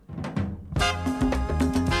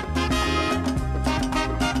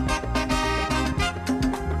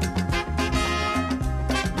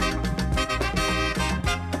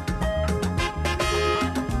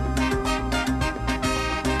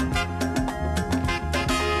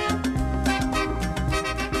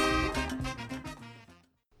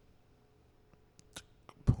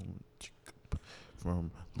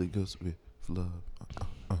from Lagos with love.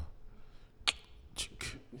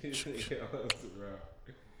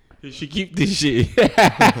 You should keep this shit.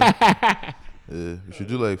 Yeah, we should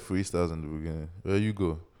do like freestyles in the beginning. Where you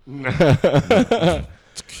go?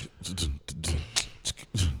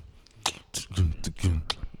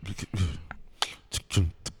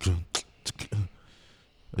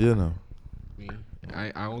 Yeah, no.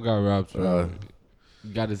 I don't got raps, bro.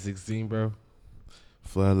 You got a 16, bro.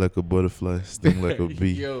 Fly like a butterfly, sting like a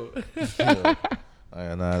bee. Yo. Yeah.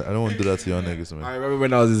 I don't want to do that to y'all niggas, man. I remember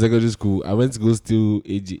when I was in secondary school, I went to go steal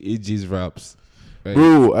AJ's raps. Right?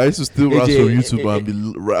 Bro, I used to steal raps AJ, from YouTube and be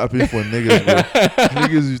rapping for niggas, bro.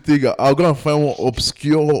 Niggas, you think I'll go and find one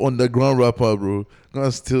obscure underground rapper, bro. Go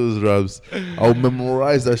and steal his raps. I'll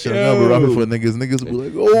memorize that shit and I'll be rapping for niggas. Niggas will be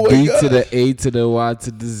like, oh my B god. to the A to the Y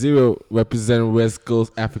to the 0 represent West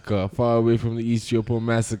Coast Africa, far away from the Ethiopian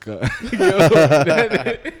massacre. Oh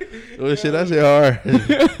shit, that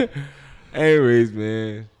shit hard. Anyways,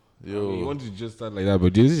 man. Yo. I mean, you want to just start like that,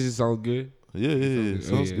 but this just sounds good. Yeah.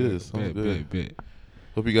 Sounds good. Sounds good. Bet.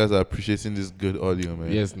 Hope you guys are appreciating this good audio, man.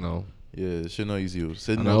 Yes, no. Yeah, shit not easy.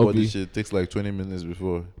 Setting And I up hope all this you- shit takes like 20 minutes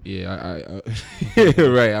before. Yeah, I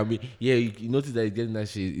right. I mean, yeah, you notice that it's getting that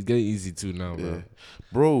shit. It's getting easy too now, bro. Yeah.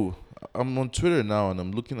 Bro, I'm on Twitter now and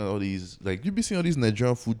I'm looking at all these, like, you be seeing all these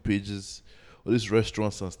Nigerian food pages, all these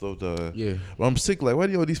restaurants and stuff that. Yeah. But I'm sick, like, why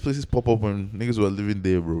do all these places pop up when niggas were living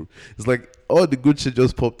there, bro? It's like all the good shit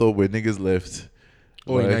just popped up when niggas left.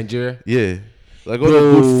 Oh, in Like, Nigeria? Yeah. Like all the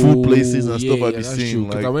good food places and stuff I be that's seeing. true,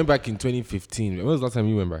 'cause Like I went back in 2015. When was the last time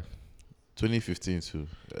you went back? 2015 too.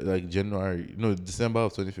 Like January, no, December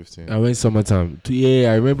of 2015. I went summertime.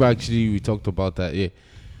 Yeah, I remember actually we talked about that. Yeah.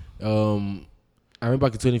 I went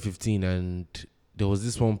back in 2015 and there was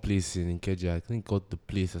this one place in Ikeja, I think called The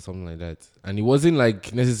Place or something like that. And it wasn't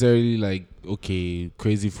like necessarily like, okay,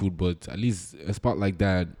 crazy food, but at least a spot like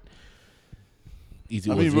that. It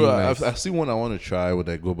I was mean, bro, really nice. I've seen one I want to try when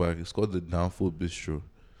I go back. It's called the Downfall Bistro.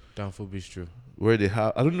 Downfall Bistro. Where they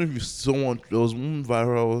have, I don't know if you saw one, there was one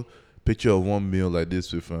viral picture of one meal like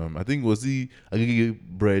this with, I think it was I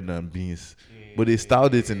bread and beans. But they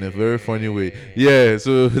styled it in a very funny way. Yeah,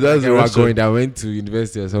 so that's They were going that went to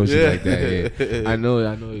university or something like that. Yeah. I know.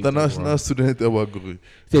 International student Ewaguri.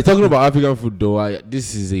 Yeah, talking about African food though,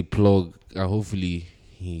 this is a plug. Hopefully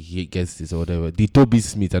he gets this or whatever. The Toby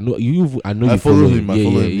Smith. I know you follow him. I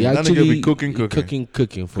follow him. He That nigga actually be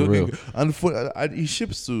cooking for real, and he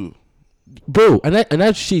ships to. bro. And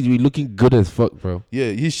that shit be looking good as fuck, bro.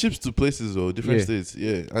 Yeah, he ships to places or different Yeah. states.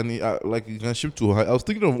 Yeah, and he like he can ship to. I was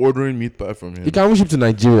thinking of ordering meat pie from him. He can ship to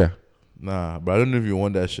Nigeria. Nah, but I don't know if you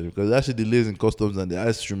want that shit because that shit delays in customs and the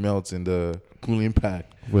ice cream melts in the cooling pack.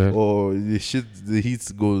 Well, Or the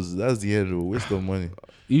heat goes. That's the end. Bro. Waste of money.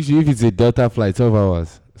 if it's a Delta flight, 12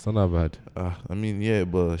 hours, it's not that bad. I mean, yeah,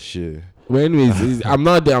 but shit. But anyways, I'm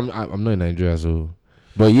not there. I'm not in Nigeria, so.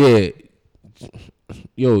 But yeah,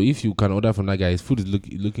 yo, if you can order from that guy, his food is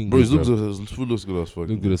looking Bro, good. his food looks good as fuck.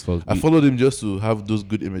 Look good as fuck. I followed him just to have those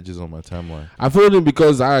good images on my timeline. I followed him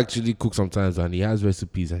because I actually cook sometimes, and he has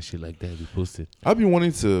recipes and shit like that. He posted. I've been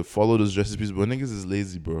wanting to follow those recipes, but niggas is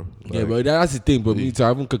lazy, bro. Yeah, Like, but that's the thing. But Yeah. me too. I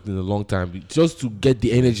haven't cooked in a long time. Just to get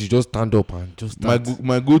the energy, just stand up and just start.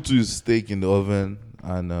 my go-to is steak in the oven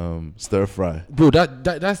and stir fry. Bro,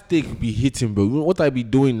 that steak be hitting, bro. What I be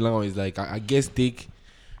doing now is like I get steak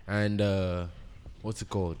and what's it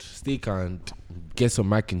called? Steak and get some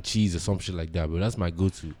mac and cheese or some shit like that, bro. That's my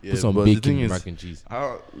go-to. Yeah, Put some but the bacon thing in is, mac and cheese.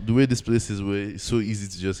 The way this place is, where it's so easy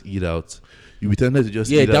to just eat out. You be tempted to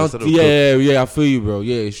just Yeah, eat out instead of cook. yeah. I feel you, bro.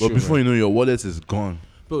 Yeah, it's But true, before man. you know, your wallet is gone.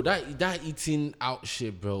 Bro, that eating out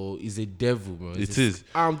shit, bro, is a devil, bro. It is.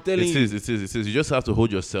 I'm telling you. It is. You just have to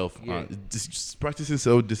hold yourself. Yeah. Just practicing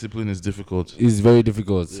self-discipline is difficult. It's very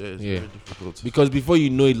difficult. Yeah, it's Yeah. very difficult. Because before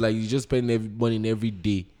you know it, like you just spend money every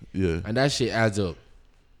day, Yeah. and that shit adds up.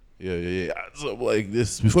 Yeah. So like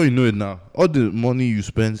this, before you know it now, all the money you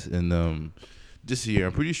spent in this year,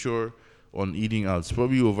 I'm pretty sure on eating out, it's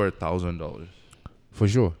probably over $1,000. For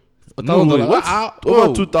sure. No, wait, what?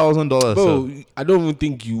 Over $2,000. Bro, I don't even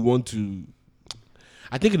think you want to.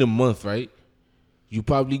 I think in a month, right? You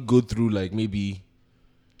probably go through like maybe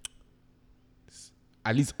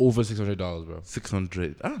at least over $600, bro.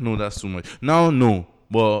 600. I don't know, that's too much. Now, no.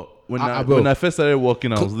 But bro. when I first started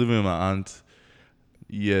working, I was living with my aunt.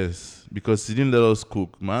 Yes, because she didn't let us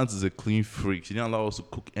cook. My aunt is a clean freak. She didn't allow us to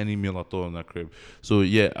cook any meal at all in that crib. So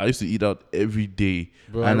yeah, I used to eat out every day.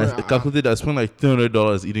 Bro, And I calculated I spent like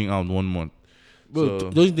 $300 eating out 1 month. Bro, So-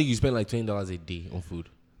 don't you think you spend like $20 a day on food?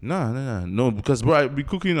 Nah. No, because bro, I be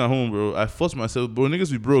cooking at home, bro. I forced myself, bro.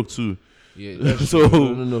 Niggas be broke too. Yeah, that's So-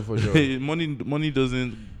 true. No, for sure. money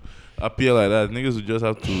doesn't appear like that, niggas would just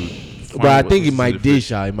have to. But I think in in my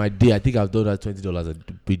day, I think I've done that $20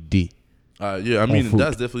 a day. Yeah, I mean food.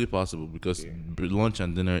 that's definitely possible because lunch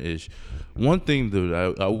and dinner ish. One thing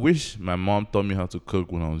though, I wish my mom taught me how to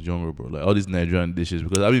cook when I was younger, bro. Like all these Nigerian dishes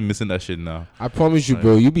because I've been missing that shit now. I promise you,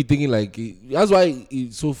 bro. You be thinking like that's why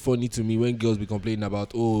it's so funny to me when girls be complaining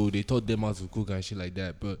about they taught them how to cook and shit like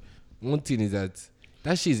that. But one thing is that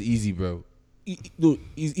shit is easy, bro. No,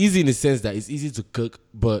 it's easy in the sense that it's easy to cook,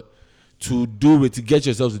 but to do it, to get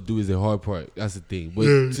yourself to do is the hard part. That's the thing. But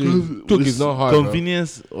to cook is not hard.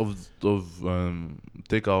 Convenience of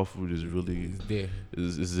takeout food is really there.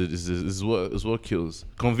 Is what kills.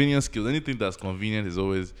 Convenience kills. Anything that's convenient is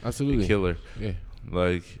always absolutely a killer. Yeah,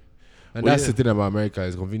 like, and that's the thing about America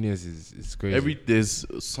is convenience is crazy. There's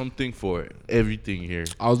something for everything here.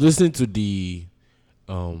 I was listening to the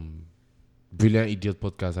Brilliant Idiot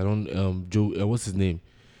podcast. I don't Joe. What's his name?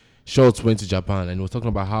 Schultz went to Japan and was talking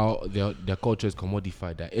about how their culture is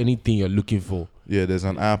commodified. That anything you're looking for, there's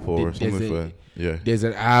an app or something for it. Yeah, there's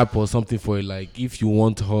an app or something for it. Like if you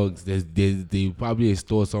want hugs, there's probably a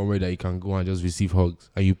store somewhere that you can go and just receive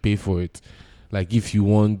hugs and you pay for it. Like if you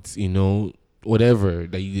want, whatever,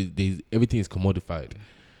 everything is commodified.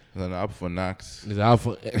 There's an app for knacks. There's an app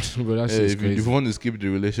for bro. That's just crazy. If you want to skip the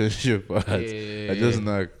relationship, I just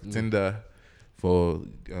knock Tinder. For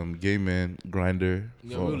gay men, Grindr.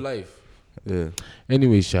 Real life. Yeah.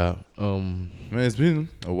 Anyway, Sha. Man, it's been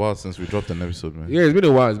a while since we dropped an episode, man. Yeah, it's been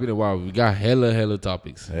a while. We got hella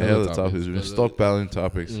topics. Hella topics. We've been stockpiling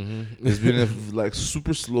topics. Mm-hmm. It's been a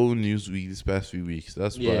super slow news week these past few weeks.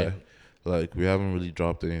 That's why. Like, we haven't really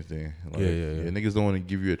dropped anything. Like, niggas don't want to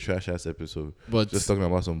give you a trash ass episode. But just talking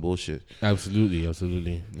about some bullshit.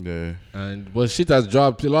 Absolutely. Yeah. But shit has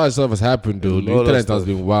dropped. A lot of stuff has happened, though. The internet has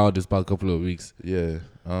been wild this past couple of weeks. Yeah.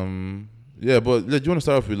 Yeah, but do you want to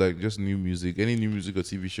start off with like just new music? Any new music or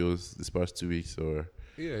TV shows this past 2 weeks or?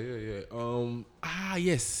 Yeah.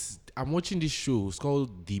 Yes. I'm watching this show. It's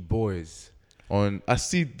called The Boys. I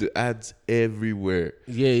see the ads everywhere.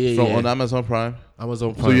 Yeah. On Amazon Prime.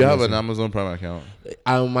 Amazon Prime. So you have an Amazon Prime account?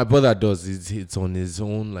 My brother does. It's on his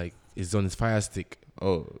own. Like it's on his Fire Stick.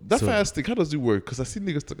 Oh, Fire Stick. How does it work? Because I see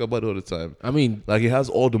niggas talk about it all the time. I mean, like it has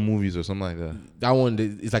all the movies or something like that. That one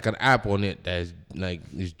is like an app on it that's like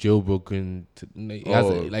it's jailbroken. It has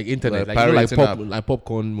like internet, like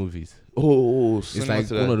popcorn movies. Oh, it's like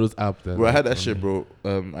one of those apps. Bro, I had that shit, bro.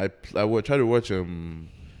 I tried to watch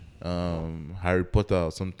Harry Potter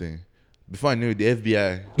or something. Before I knew it, the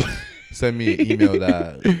FBI sent me an email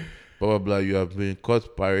that blah blah blah, you have been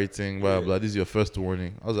caught pirating, blah blah blah. This is your first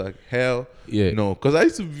warning. I was like, hell no, because I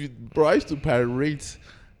used to pirate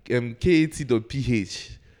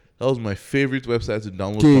kat.ph. That was my favorite website to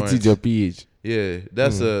download. kat.ph. Yeah,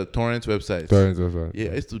 that's a torrent website.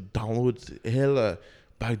 Yeah, I used to download hella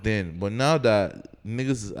back then, but now that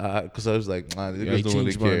niggas, because I was like, niggas don't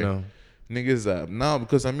really care. Now. Niggas now,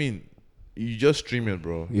 because I mean, you just stream it,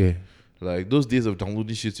 bro. Yeah. Like those days of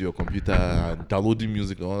downloading shit to your computer and downloading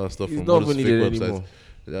music and all that stuff from all those fake websites.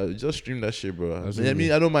 Just stream that shit, bro. I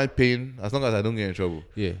mean, I don't mind paying as long as I don't get in trouble.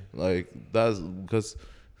 Yeah. Like that's because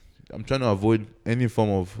I'm trying to avoid any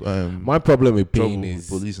form of my problem with paying is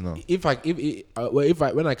police now.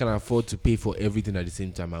 When I can afford to pay for everything at the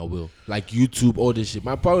same time, I will. Like YouTube, all this shit.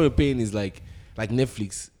 My problem with paying is like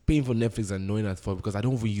Netflix. Paying for Netflix and knowing that for because I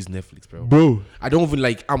don't even use Netflix, bro. I don't even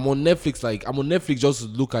I'm on Netflix just to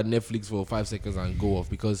look at Netflix for 5 seconds and go off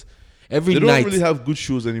because every night they don't really have good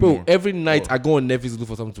shows anymore. Bro, every night I go on Netflix to look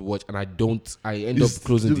for something to watch and I end up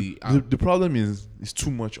closing the app. The problem is it's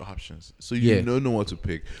too much options, so you don't know what to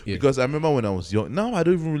pick. Because I remember when I was young. Now I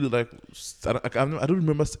don't even really like. I don't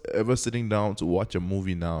remember ever sitting down to watch a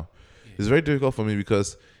movie now. It's very difficult for me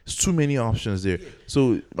because it's too many options there.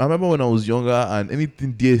 So I remember when I was younger and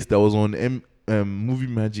anything DS that was on Movie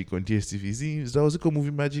Magic on DSTV. See, that was it called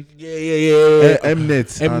Movie Magic? Yeah.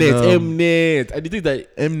 Mnet. And the thing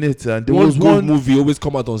that Mnet and there was one movie always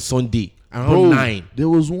come out on Sunday around 9. There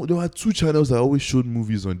were 2 channels that always showed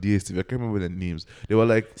movies on DSTV. I can't remember the names. They were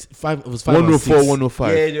like 104,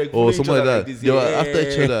 105 or something like that. They were after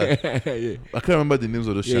each other. I can't remember the names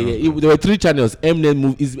of those channels. There were 3 channels. Mnet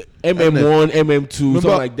movies, MM1, MM2,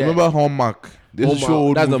 something like that. Remember Hallmark? They used to show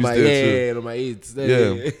old movies there too. Number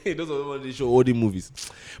 8. Those are when they show old movies.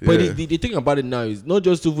 But the thing about it now is not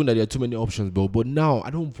just even that there are too many options, bro. But now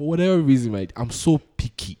for whatever reason, right, I'm so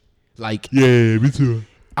picky. Like me too.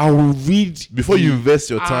 I will read before you invest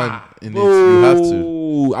your time in it. You have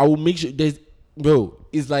to. I will make sure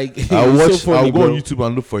it's like I'll it's watch. so funny, I'll go bro. on YouTube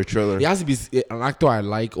and look for a trailer. It has to be an actor I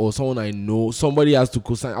like or someone I know. Somebody has to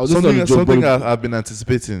co-sign. I was just Something I've been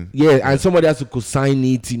anticipating. yeah, and somebody has to co-sign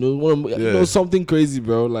it. You know, Yeah. something crazy,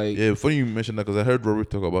 bro. Like, Yeah, funny you mentioned that because I heard Robert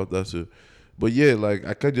talk about that too. But yeah, like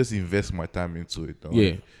I can't just invest my time into it. Though.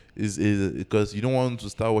 yeah, Is because you don't want to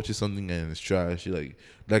start watching something and it's trash.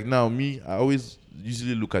 Like now me, I always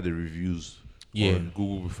usually look at the reviews Yeah. on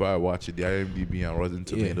Google before I watch it, the IMDb and Rotten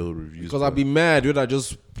Tomato reviews. because I'd be mad when I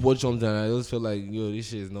just watch something and I just feel like, yo, this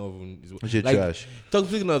shit is not even. shit like, trash.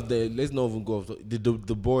 Speaking of let's not even go off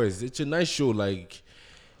the boys. It's a nice show. Like,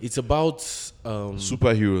 it's about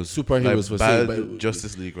superheroes like per se, bad but-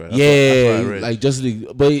 Justice League, right? yeah, that's what I read. like Justice League,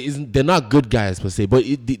 but they're not good guys per se. But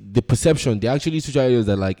the perception, they're actually superheroes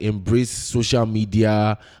that like embrace social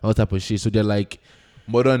media, all type of shit. So they're like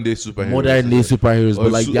modern day superheroes. superheroes,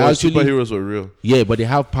 but like they're actually superheroes are real. yeah, but they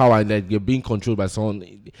have power and like they're being controlled by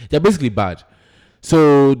someone. They're basically bad.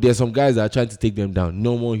 So there's some guys that are trying to take them down.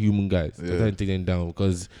 Normal human guys. They're Yeah. trying to take them down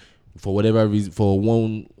because for whatever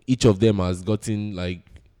reason, each of them has gotten like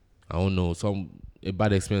I don't know a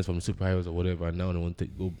bad experience from superheroes or whatever. And now they want to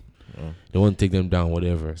they want to take them down,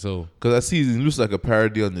 whatever. So Because I see it looks like a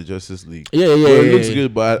parody on the Justice League. yeah, Well, it looks yeah.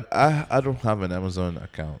 good, but I don't have an Amazon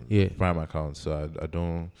account, Yeah. Prime account, so I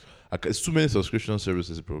don't. It's too many subscription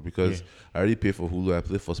services, bro. Because Yeah. I already pay for Hulu, I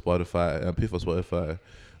pay for Spotify, I pay for Spotify.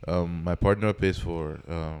 My partner pays for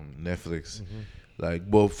Netflix. Like,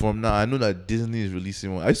 but from now, I know that Disney is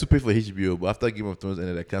releasing one. I used to pay for HBO, but after Game of Thrones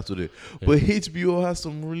ended, I canceled it. But HBO has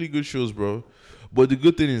some really good shows, bro. But the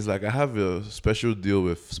good thing is, like, I have a special deal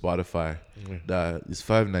with Spotify that is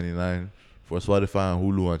 $5.99 for Spotify and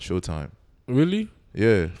Hulu and Showtime. Really?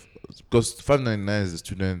 Yeah, because $5.99 is the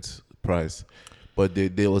student price, but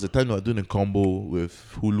there was a time they were doing a combo with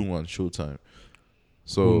Hulu and Showtime.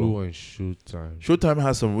 So Hulu and Showtime. Showtime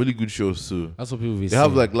has some really good shows too. That's what people be They have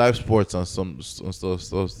saying. like live sports and some stuff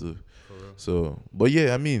too. So, but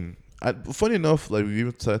yeah, I mean, funny enough, like we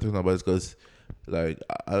even started talking about it because, like,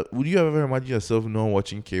 would you ever imagine yourself not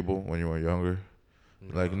watching cable when you were younger?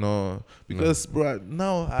 Like, no, because bro,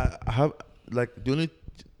 now I have like the only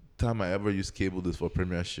time I ever use cable is for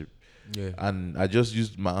Premiership, yeah. and I just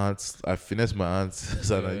used my aunt's. I finessed my aunt's,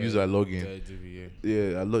 so I use her login.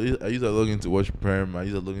 Yeah, I use her login to watch Prem. I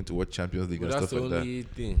use her login to watch Champions League But and that's stuff the like only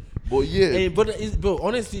that. thing. But yeah, Hey, bro,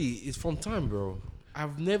 honestly, it's from time, bro.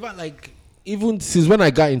 I've never like even since when I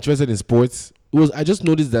got interested in sports, I just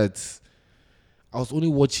noticed that I was only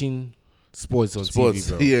watching sports on TV,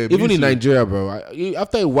 bro. Yeah, me even in too. Nigeria, bro.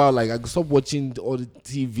 After a while, like I stopped watching all the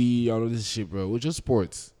TV and all this shit, bro. It was just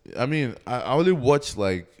sports. I mean, I only watched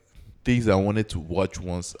like things I wanted to watch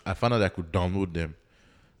once. I found out I could download them.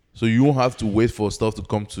 So you don't have to wait for stuff to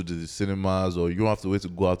come to the cinemas, or you don't have to wait to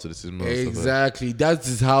go out to the cinemas. and stuff like that. Exactly. That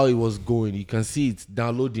is how it was going. You can see it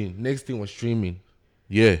downloading. Next thing was streaming.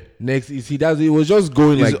 Yeah. Next, you see that it was just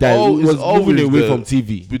going It's like that. al- It it's was moving always away the- from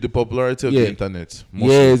TV. With the popularity of Yeah. the internet.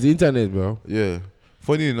 mostly. Yeah, it's the internet, bro. Yeah.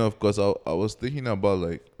 Funny enough, because I was thinking about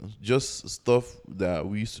like just stuff that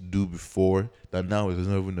we used to do before that now is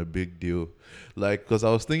not even a big deal. Like, because I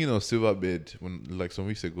was thinking of Silverbed like some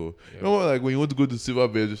weeks ago. You know, like when you want to go to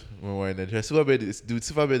Silverbed when we're in Nigeria, Silverbed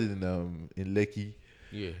in Lekki.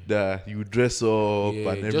 Yeah. That you dress up Yeah, and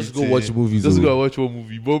everything. just go watch movies, Just though. go watch one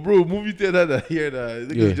movie. But bro, movie theater that here that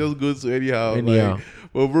niggas Yeah. just go to anyhow. Anyhow. Like,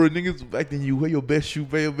 but bro, niggas back then you wear your best shoe,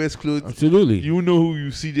 wear your best clothes. Absolutely. You know who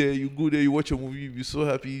you see there. You go there, you watch a movie, you be so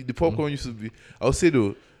happy. The popcorn used to be. I'll say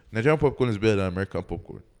though, Nigerian popcorn is better than American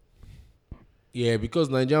popcorn. Yeah, because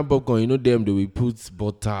Nigerian popcorn, you know them, they will put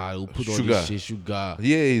butter, they will put all Sugar. this shit, sugar.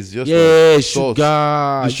 Yeah, it's just Yeah, like sauce.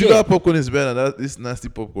 sugar. The sugar Yeah. popcorn is better than this nasty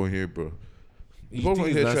popcorn here, bro. You popcorn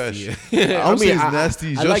think here it's trash. nasty, yeah. I don't say it's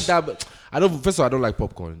nasty. It's I like just- that, but I don't. First of all, I don't like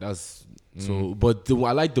popcorn. That's so. But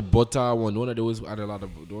I like the butter one. The one that they always add a lot of.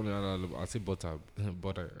 The one that add a lot of, I say butter,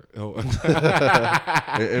 butter. Oh.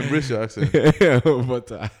 Embrace your accent.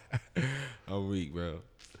 butter. I'm weak, bro.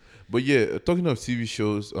 But yeah, talking of TV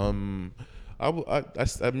shows, I mean,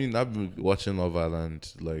 I've been watching Love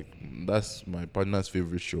Island. Like, that's my partner's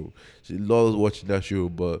favorite show. She loves watching that show,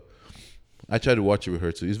 but I try to watch it with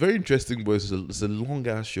her too. It's very interesting, but it's a long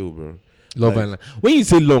ass show, bro. Love Like- Island. When you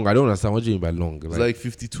say long, I don't understand what you mean by long. It's like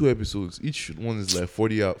 52 episodes. Each one is like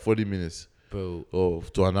 40 minutes bro, or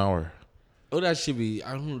to an hour. all that shit be,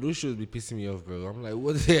 I don't know, those shows be pissing me off, bro. I'm like,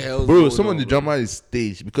 what the hell? Bro, some of the drama is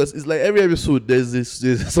staged because it's like every episode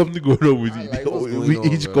there's something going on with, Like, what's going with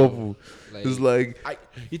on, each bro? couple. Like, It's like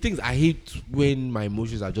the things I hate when my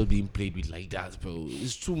emotions are just being played with like that, bro.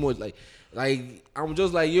 It's too much. Like I'm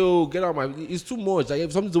just like, yo, get out my. It's too much. Like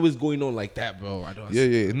if something's always going on like that, bro. I don't.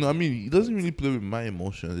 yeah. No, I mean he doesn't really play with my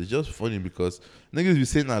emotions. It's just funny because niggas be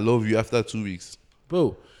saying I love you after 2 weeks.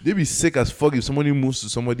 Bro, They be sick as fuck if somebody moves to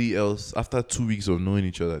somebody else after 2 weeks of knowing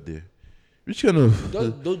each other there. Which kind of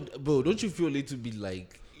don't you feel a little bit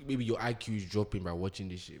like maybe your IQ is dropping by watching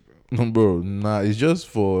this shit, bro? no, bro, nah, it's just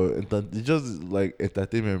for it's just like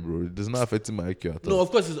entertainment, bro. It does not affect my IQ at all. No, of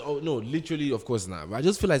course no, literally, of course not. But I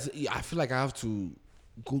just feel like I have to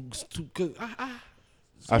go to. Cause,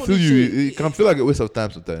 I feel you. It can feel like a waste of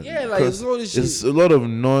time sometimes. Yeah, like because it's all this shit. it's a lot of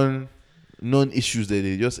non issues that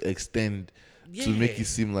they just extend to Yeah. make it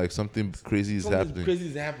seem like something crazy is Something happening. crazy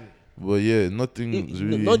is happening. But yeah, nothing is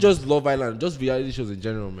really. Not just Love Island, just reality shows in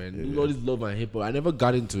general, man. All this Love and Hip Hop. I never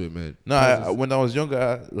got into it, man. No, when I was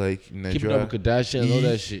younger, like in Keeping Nigeria, Up with Kardashians, all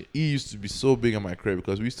that shit. He used to be so big on my crib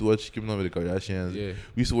because we used to watch Keeping Up with the Kardashians. Yeah.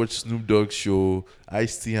 We used to watch Snoop Dogg's show,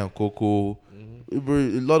 Ice-T and Coco. Bro,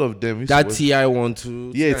 a lot of them. We used to That watch- T.I. one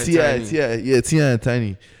too. Yeah, T.I. T.I. and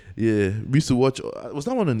Tiny. Yeah, we used to watch. Was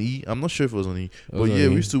that one on E? I'm not sure if it was on E. But was on yeah, E.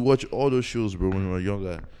 we used to watch all those shows, bro, when we were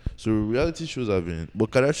younger. So reality shows have been,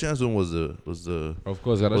 but Kardashians one was the Of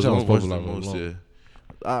course, was Kardashian the was one watched popular. the most. Most,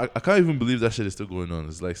 Yeah, I can't even believe that shit is still going on.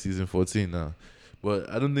 It's like season 14 now, but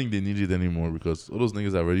I don't think they need it anymore because all those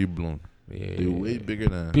niggas are already blown. Yeah. They're way bigger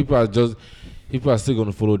than. People are still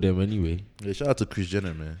gonna follow them anyway. Yeah, shout out to Kris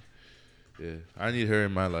Jenner, man. Yeah, I need her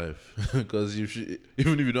in my life because even if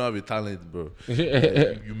you don't have a talent, bro,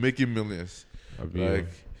 you making millions. Like,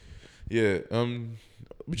 yeah.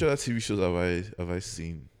 Which other TV shows have I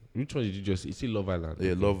seen? Which one did you just? Is it Love Island?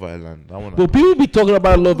 Yeah, Love Island. That one. But people be talking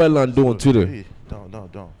about Love Island though on Twitter. Hey,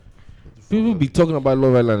 down. People be talking about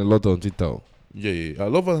Love Island a lot on Twitter. Yeah.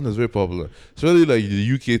 Love Island is very popular. Especially like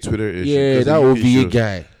the UK Twitter issue. Yeah, 'cause that the UK OVA shows-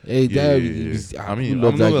 guy. Hey, Yeah. I I mean,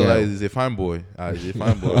 love I'm that not gonna guy. lie, he's a fine boy. He's a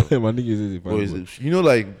fine boy. My nigga says it. Boy, you know,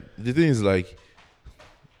 like the thing is like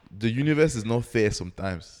the universe is not fair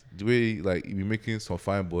sometimes. The way like you be making some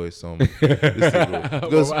fine boys some this thing, bro.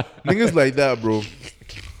 Because niggas like that, bro.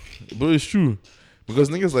 Bro, it's true. Because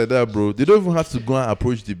niggas like that, bro, they don't even have to go and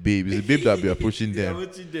approach the babe. It's the babe that be approaching them.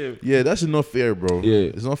 Yeah, that's not fair, bro.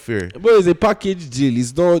 Yeah. It's not fair. But it's a package deal.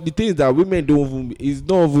 It's not the thing is that women don't even. It's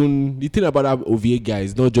not even the thing about that OVA guy.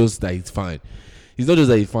 It's not just that it's fine. It's not just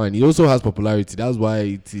that it's fine. He also has popularity. That's why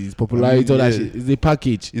it is popularity. All that yeah. shit. It's a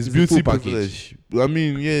package. It's a beauty full package. privilege. I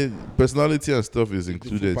mean, yeah, personality and stuff is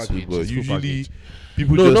included too, package. but It's full usually package.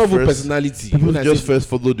 people No, just not even first, personality. people When I just say- first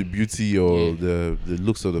follow the beauty or Yeah. the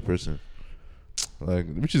looks of the person, like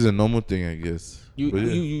which is a normal thing, I guess. You, But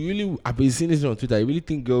yeah. you really. I've been seeing this on Twitter. I really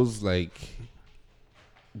think girls like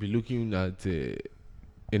be looking at a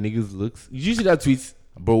nigga's looks. Did you see that tweet?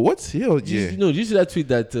 But what's hell? Did you- Yeah, No, did you see that tweet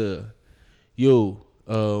that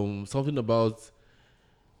something about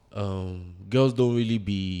girls don't really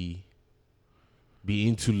be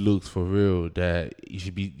into looks for real. That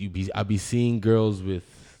I'll be seeing girls with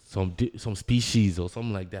some species or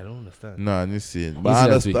something like that. I don't understand. no, I didn't see it. You But see I,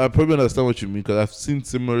 that tweet? I probably understand what you mean because I've seen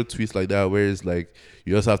similar tweets like that where it's like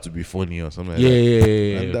you just have to be funny or something. Like Yeah, that.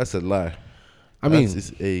 yeah. And that's a lie. I mean,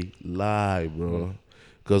 It's a lie, bro.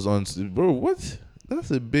 Because bro, what?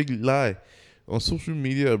 That's a big lie. On social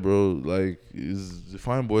media, bro, like is the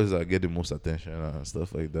fine boys that get the most attention and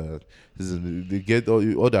stuff like that. They get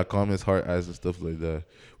all their comments, heart eyes and stuff like that,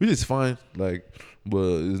 which is fine. Like, but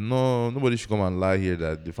it's nobody should come and lie here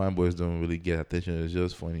that the fine boys don't really get attention. It's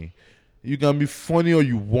just funny. You can be funny all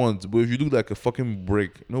you want, but if you look like a fucking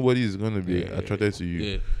brick, nobody is gonna be attracted to you.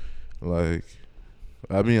 yeah. Like,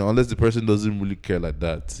 I mean, unless the person doesn't really care like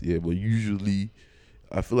that, yeah. But usually,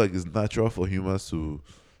 I feel like it's natural for humans to.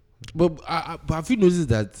 But have you noticed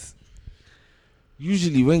that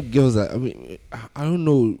usually when girls are, I don't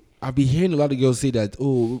know, I've been hearing a lot of girls say that,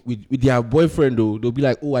 with their boyfriend though, they'll be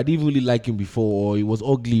like, I didn't really like him before, or he was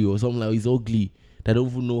ugly, or something like he's ugly. They don't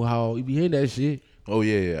even know how. You be hearing that shit. Oh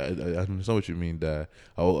yeah. I understand what you mean. That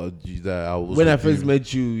I was When I with first you.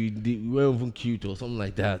 met you weren't even cute or something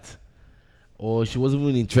like that, or she wasn't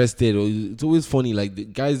even interested. Or it's always funny. Like the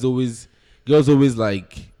girls always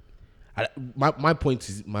like. My point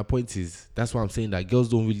is that's why I'm saying that girls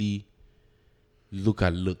don't really look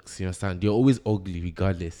at looks. You understand? They're always ugly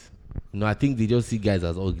regardless. I think they just see guys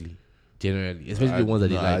as ugly generally, especially the ones that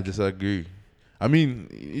they like. I disagree. I mean,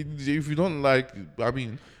 if you don't like, I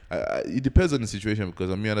mean, it depends on the situation because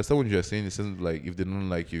I mean, I understand what you're saying. It sounds like if they don't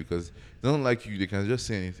like you, because they don't like you, they can just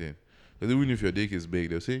say anything. Because even if your dick is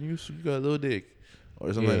big, they're saying you got a little dick.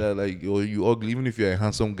 Or something Yeah. like that, like, or you ugly, even if you're a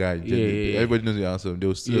handsome guy, Yeah. everybody knows you're handsome,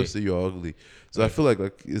 they'll still say you're ugly. So I feel like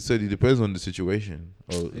you said, it depends on the situation.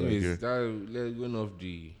 Or Anyways, let's go off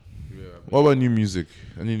the. what about new music?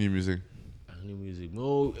 Any new music? New music.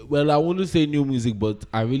 No, well, I want to say new music, but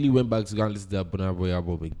I really went back to go and listen to that Burna Boy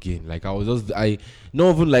album again. Like I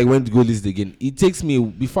not even like went to go listen again. It takes me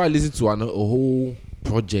before I listen to a whole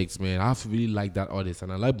project, man. I have to really like that artist,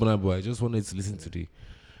 and I like Burna Boy. I just wanted to listen to the.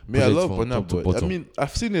 I love from Burna top to Boy. I bottom. mean,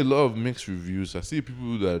 I've seen a lot of mixed reviews. I see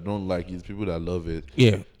people that don't like it, people that love it.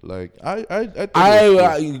 Yeah. Like I thought it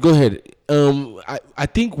was cool. Go ahead. I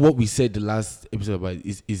think what we said the last episode about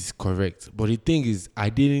it is correct, but the thing is, I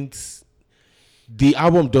didn't. The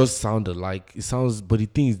album does sound alike. It sounds, but the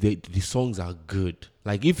thing is, the songs are good.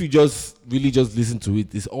 Like if you just really just listen to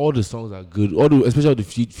it, it's all the songs are good. Especially the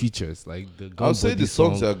features, like the. I'll say the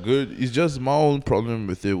songs are good. It's just my own problem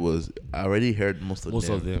with it was I already heard most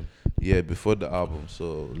of them. Yeah, before the album.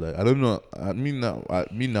 So like I don't know. I now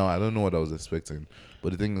I don't know what I was expecting.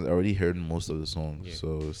 But the thing is, I already heard most of the songs. Yeah.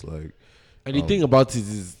 So it's like. And the thing about it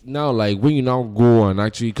is now, like when you now go and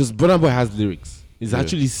actually, because Burna Boy has lyrics. He's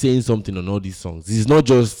actually saying something on all these songs. It's not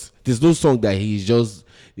just, there's no song that he's just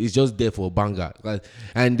there for a banger. Like,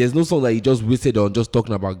 and there's no song that he just wasted on just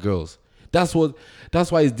talking about girls. That's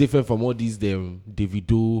why it's different from all these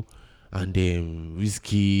Davido and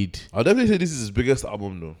Wizkid. I'll definitely say this is his biggest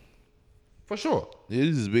album though. For sure. Yeah, this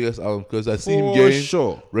is his biggest album because I see him getting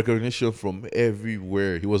sure. recognition from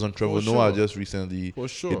everywhere. He was on Trevor Noah just recently. For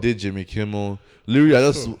sure. He did Jimmy Kimmel. Literally,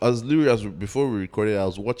 as before we recorded, I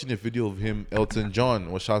was watching a video of him. Elton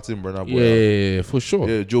John was shouting Burna Boy. Yeah, for sure.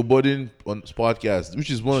 Yeah, Joe Budden on his podcast, which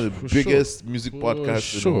is one of the biggest music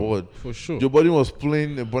podcasts in the world. For sure. Joe Budden was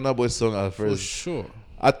playing a Burna Boy song at first. For sure.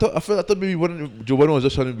 I thought maybe Joe Budden was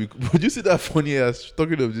just trying to be. But you see that funny ass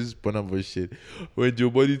talking of this Burna Boy shit when Joe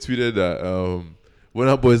Budden tweeted that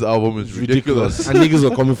Burna Boy's album is ridiculous. And niggas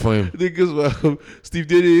were coming for him. Niggas were Steve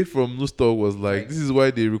Diddy from Loose Talk was like, this is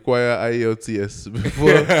why they require IELTS before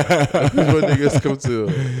niggas come to.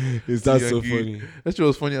 Is that so funny? That shit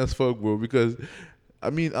was funny as fuck, bro. Because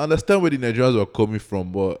I mean, I understand where the Nigerians were coming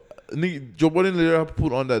from, but Joe Budden later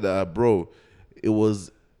put on that bro, it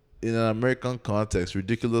was. In an American context,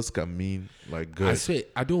 ridiculous can mean like good. I swear,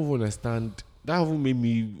 I don't even understand. That even made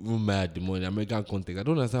me even mad the more in the American context. I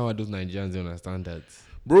don't understand why those Nigerians don't understand that.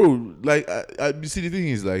 Bro, like, you see, the thing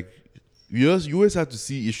is, like, you always have to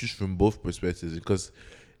see issues from both perspectives because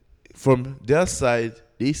from their side,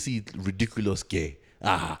 they see it ridiculous gay.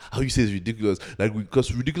 How you say it's ridiculous? Like,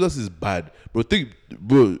 because ridiculous is bad.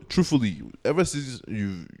 Bro, truthfully, ever since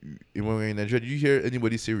when we're in Nigeria, do you hear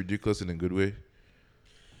anybody say ridiculous in a good way?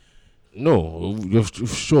 No, you're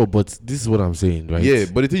sure, but this is what I'm saying, right? Yeah,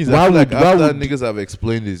 but the thing is, after niggas have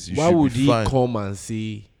explained this, why would he come and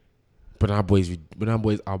say Burna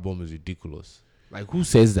Boy's album is ridiculous? Like, who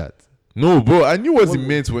says that? No, bro, I knew what he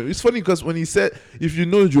meant. It's funny because when he said, if you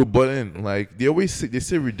know Joe Budden, like they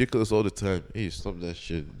say ridiculous all the time. Hey, stop that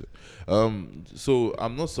shit. So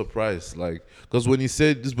I'm not surprised, like, because when he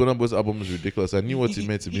said this Burna Boy's album is ridiculous, I knew what he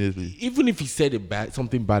meant immediately. Even if he said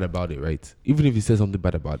something bad about it, right? Even if he said something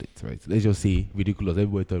bad about it, right? Let's just say ridiculous.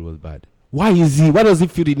 Everybody thought it was bad. Why does he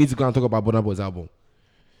feel he needs to go and talk about Burna Boy's album?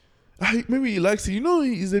 Maybe he likes it. You know,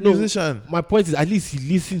 he's a musician. My point is, at least he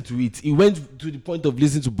listened to it. He went to the point of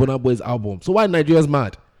listening to Burna Boy's album. So why Nigeria's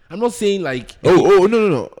mad? I'm not saying like.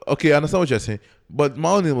 No. Okay, I understand what you're saying. But my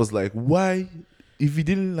own was like, why? If he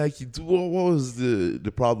didn't like it, what was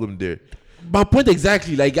the problem there? My point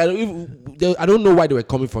exactly. Like I don't know why they were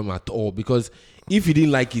coming from at all. Because if he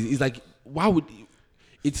didn't like it, it's like, why would?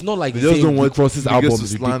 It's not like they just don't want Rick album to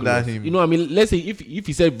slander him. You know what I mean? Let's say if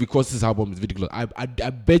he said Rick Ross's album is ridiculous, I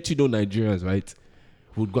bet you know Nigerians, right,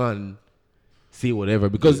 would go and say whatever.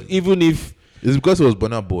 Because even if it's because it was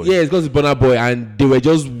Burna Boy. Yeah, it's because it's Burna Boy, and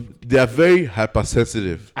they are very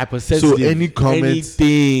hypersensitive. So any comments,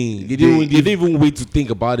 anything, they didn't even wait to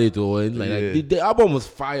think about it or anything like that. The album was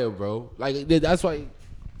fire, bro. Like that's why.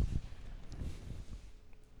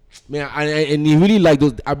 Man, and he really liked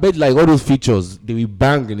those. I bet like all those features they will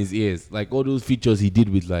bang in his ears. Like all those features he did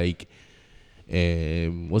with like,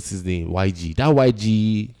 what's his name? YG. That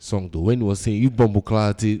YG song though, when he was saying you bumble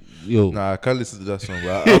clarity, yo. Nah, I can't listen to that song,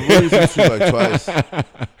 bro. I've only listened to it like twice.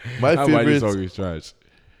 My favorite song is trash.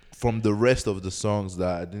 From the rest of the songs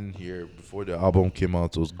that I didn't hear before the album came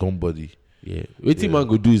out was Gun Buddy. Yeah, what man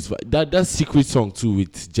go do is that secret song too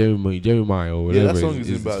with Jeremiah or whatever. Yeah, that song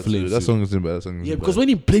isn't bad too. That song isn't bad. Yeah, because when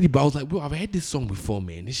he played it, I was like, bro, I've heard this song before,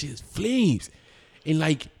 man. This shit is flames, and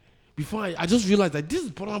like before I just realized that this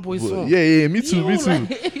is Burna Boy's song. Yeah, me too, me too.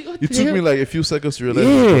 Like, It took me like a few seconds to realize.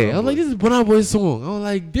 Yeah, I was like, this is Burna Boy's song. I was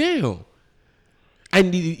like, damn.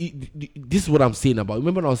 And this is what I'm saying about.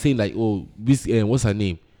 Remember, I was saying like, oh, this what's her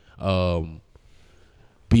name?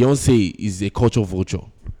 Beyonce is a culture vulture.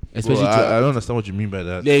 Especially, I don't understand what you mean by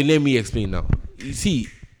that. let me explain now. You see,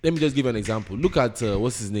 let me just give an example. Look at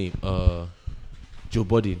what's his name? Joe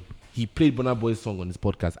Budden. He played Burna Boy's song on his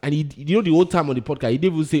podcast, and the whole time on the podcast, he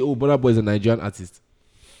didn't even say, "Oh, Burna Boy is a Nigerian artist."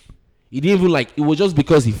 He didn't even it was just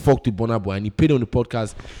because he fucked with Burna Boy and he played on the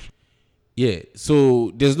podcast. Yeah,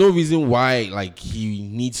 so there's no reason why he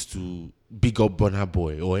needs to big up Burna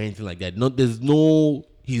Boy or anything like that.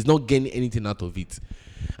 He's not getting anything out of it.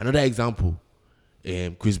 Another example,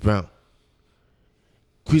 Chris Brown.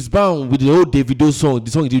 Chris Brown with the whole Davido song,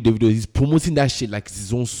 the song he did with Davido, he's promoting that shit like it's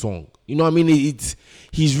his own song. You know what I mean?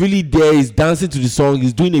 He's really there. He's dancing to the song.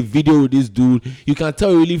 He's doing a video with this dude. You can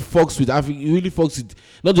tell he really fucks with Africa. He really fucks with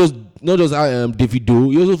not just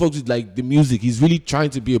Davido. He also fucks with the music. He's really trying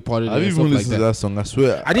to be a part of it. I didn't even listen to that song. I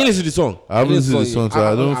swear. I didn't listen to the song. I haven't listened to the song,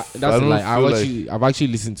 so I don't. That's like I've actually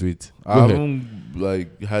listened to it. I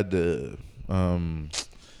haven't had the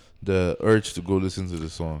urge to go listen to the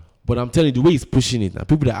song. But I'm telling you, the way he's pushing it now,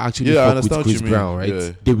 people that actually fuck with Chris Brown, right?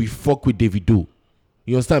 Yeah. They will fuck with Davido.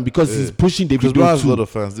 You understand? Because he's pushing Davido too. Chris Brown has a lot of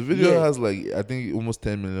fans. The video has I think almost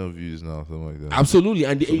 10 million views now, something like that. Absolutely,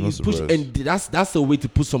 and and that's a way to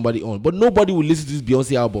put somebody on. But nobody will listen to this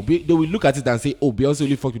Beyonce album. They will look at it and say, "Oh, Beyonce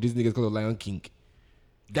really fucked with these niggas because of Lion King."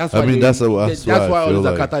 That's why. That's why all these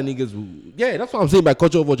Akata niggas will. Yeah, that's what I'm saying by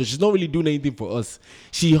cultural vulture. She's not really doing anything for us.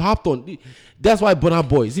 She hopped on. That's why Burna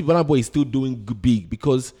Boy. See, Burna Boy is still doing big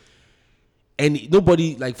because. And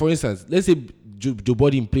nobody, for instance, let's say Joe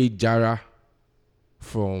Budden played Jara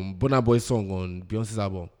from Burna Boy's song on Beyonce's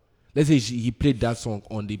album. Let's say he played that song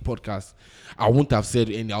on the podcast. I wouldn't have said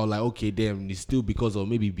anything. I was like, okay, damn, it's still because of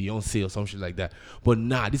maybe Beyonce or something like that. But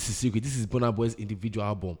nah, this is secret. This is Burna Boy's individual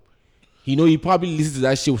album. He probably listens to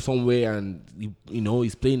that shit somewhere and,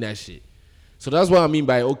 he's playing that shit. So that's what I mean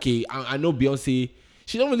by, okay, I know Beyonce.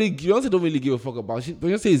 Beyonce don't really give a fuck about it.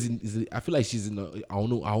 Beyonce is I feel like she's in her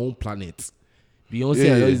own planet.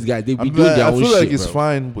 Beyonce and all these guys, they be doing their own shit. I feel like it's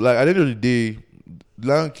fine. Like at the end of the day,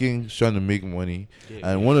 Lion King's trying to make money,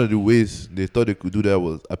 and one of the ways they thought they could do that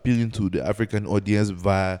was appealing to the African audience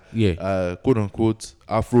via quote unquote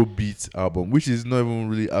Afrobeat album, which is not even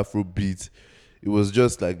really Afrobeat. It was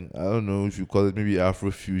just I don't know if you call it maybe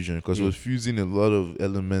Afrofusion, because it was fusing a lot of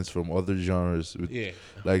elements from other genres with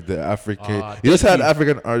the African. It just had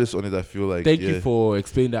African artists on it. I feel like. Thank you for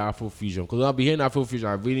explaining the Afrofusion, because I'll be hearing Afrofusion.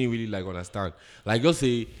 I really understand. Just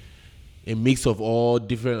say a mix of all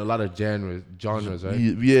different, a lot of genres, right?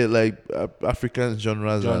 Yeah, African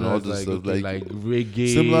genres and all this stuff, like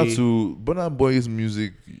reggae. Similar to Burna Boy's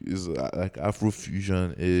music is like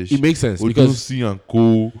Afrofusion ish. It makes sense because Odusi and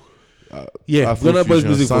Co. Burna Boy's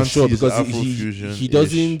music for sure, because he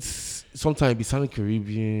doesn't sometimes be sounding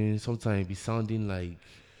Caribbean, sometimes be sounding like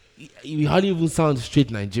he hardly even sound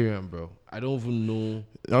straight Nigerian, bro. I don't even know.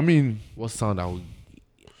 I mean, what sound I would.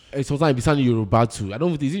 Sometimes be sounding Yoruba too. I don't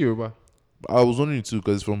know if it's Yoruba. I was wondering too,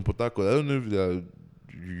 because it's from Port Harcourt. I don't know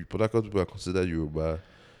if Port Harcourt people are considered Yoruba.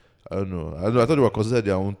 I don't know. I thought they were considered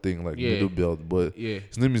their own thing, middle belt. But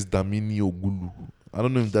his name is Damini Ogulu. I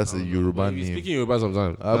don't know if that's a Yoruba name. He's speaking Yoruba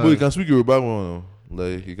sometimes. But he can speak Yoruba more.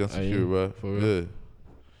 He can speak Yoruba. For real?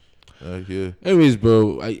 Yeah. Anyways,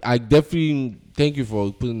 bro, I definitely thank you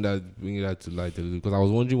for bringing that to light a little, because I was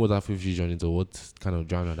wondering what Afrofusion is or what kind of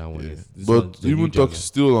genre that one is. But even talk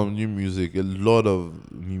still on new music. A lot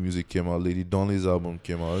of new music came out. Lady Donley's album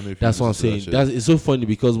came out. I don't know if that's what I'm saying. It's so funny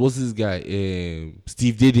because what's this guy?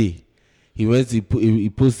 Steve Dede. He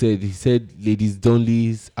posted. He said, "Ladies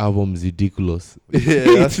Donley's album is ridiculous." Yeah,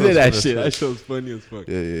 he said that shit. That shit was funny as fuck.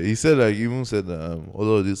 Yeah. He said even said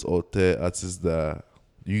all of these alter artists that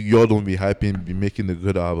y'all don't be hyping, be making the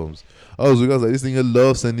good albums. I was because this nigga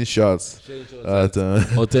loves sending shots at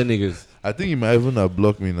alter niggas. I think he might even have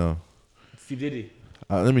blocked me now. Steve Dede.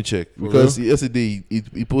 Let me check, because yesterday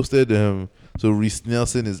he posted so Reece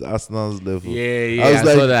Nelson is Arsenal's level. Yeah, I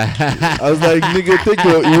saw that. I was like, nigga, take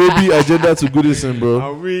your Iwobi agenda to Goodison, bro.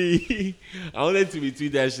 I wanted to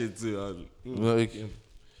retweet that shit too.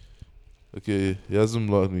 Okay, he hasn't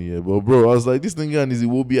blocked me yet, but bro, I was like, this nigga and his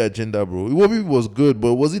Iwobi agenda, bro. Iwobi was good,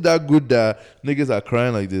 but was it that good that niggas are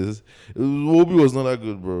crying like this? Iwobi was not that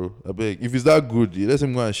good, bro. I beg. If it's that good, let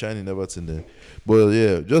him go and shine in Everton then. But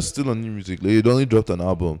yeah, just still on new music. It only dropped an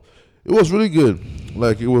album. It was really good.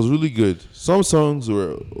 It was really good. Some songs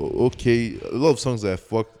were okay. A lot of songs that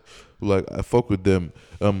I fuck with them.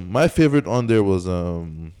 My favorite on there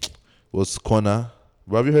was Corner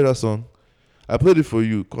But have you heard that song? I played it for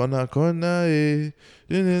you. Kona kona eh.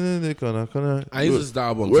 Kona kona. I used to listen to that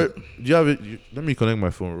album. Where, too. do you have it? Let me connect my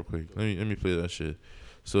phone real quick. Let me play that shit.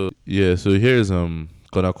 So yeah, so here's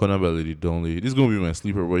Kona Kona by Lady Donley. This is gonna be my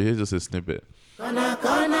sleeper, but here's just a snippet. Kona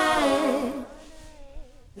kona eh.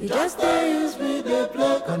 You just stay use me they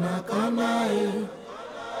play kona kona eh.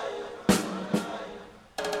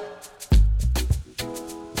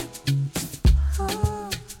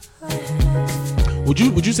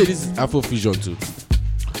 Would you say this is Afrofusion too?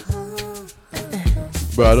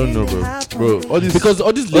 Bro, I don't know, bro. All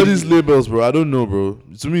these labels, bro. I don't know, bro.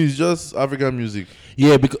 To me, it's just African music.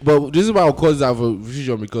 Yeah, but this is why I call this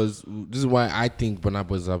Afrofusion, because this is why I think Burna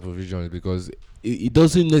Boy is Afrofusion, because it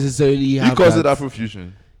doesn't necessarily have. He calls it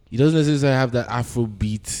Afrofusion. It doesn't necessarily have that Afro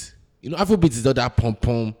beat. You know, Afro beat is not that pom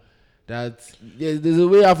pom. That there's a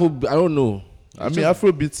way Afro. I don't know. I mean,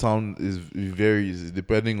 Afrobeat sound is varies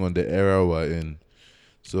depending on the era we're in.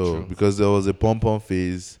 So True. because there was a pom pom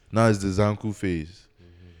phase, now it's the Zanku phase.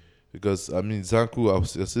 Because I mean, Zanku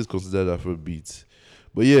I still considered Afrobeat.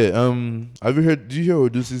 But yeah, have you heard? Do you hear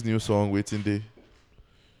Odusi's new song "Waiting Day"?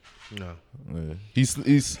 No. Yeah. He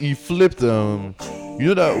flipped. You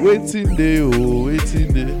know that "Waiting Day," oh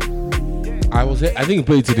 "Waiting Day." I think he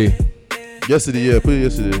played it today. Yesterday, yeah, played it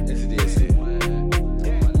yesterday. Yesterday.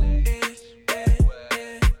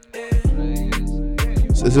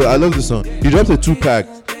 So I love this song. He dropped a 2-pack.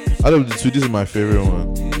 Out of the two, this is my favorite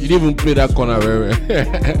one. You didn't even play that corner very well.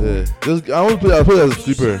 Yeah. I'll play it as a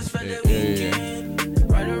sleeper. Yeah.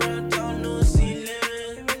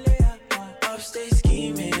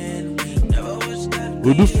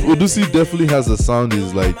 Odusi definitely has a sound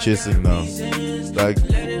he's like chasing now. Like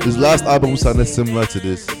his last album sounded similar to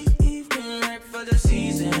this.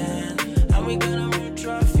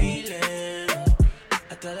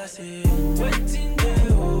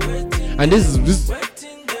 And this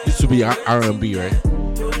should be R&B, right?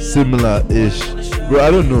 Similar-ish. Bro,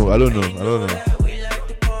 I don't know.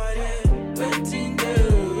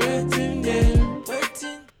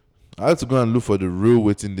 I had to go and look for the real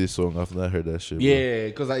Waiting Day song after I heard that shit. Bro. Yeah,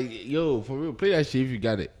 because for real, play that shit if you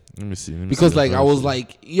got it. Let me see. Because like I was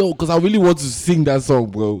like, because I really want to sing that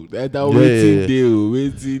song, bro. That Waiting Day.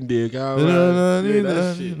 Waiting Day.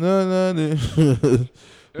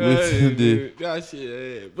 That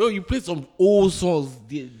shit, bro. You played some old songs.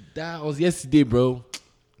 That was yesterday, bro.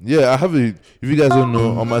 Yeah, I have it. If you guys don't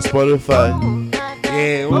know, on my Spotify.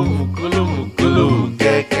 Yeah.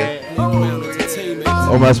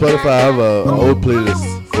 On my Spotify, I have an old playlist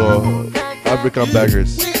for African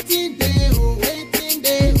baggers.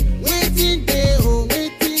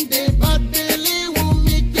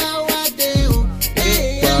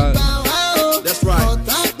 That's right.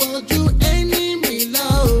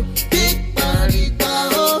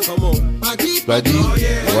 Come on. Buddy,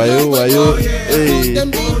 wayo, hey.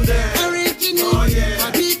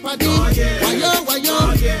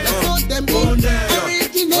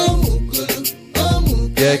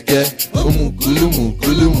 Keke, mukulu,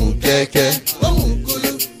 keke,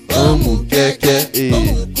 hey.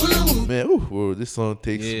 Man, whoa, this song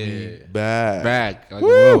takes me back. Like a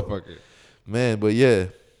motherfucker. Man, but yeah,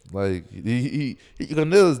 like he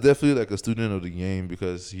Cornell is definitely like a student of the game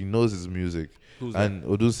because he knows his music. Who's and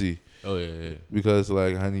Odusi. Oh yeah. Because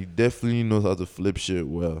like, and he definitely knows how to flip shit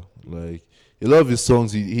well. Like a lot of his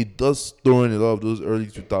songs, he does throw in a lot of those early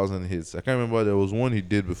 2000 hits. I can't remember, there was one he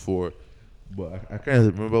did before, but I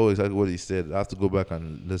can't remember exactly what he said. I have to go back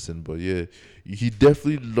and listen. But yeah, he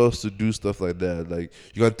definitely loves to do stuff like that. Like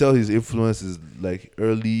you can tell his influence is like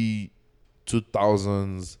early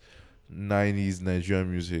 2000s, 90s Nigerian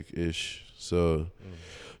music ish. So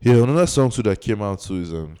yeah, another song too that came out too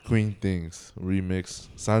is Queen Things remix,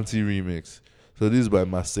 Santi remix. So this is by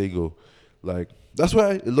Masego. Like that's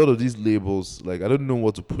why a lot of these labels, like I don't know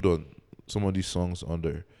what to put on some of these songs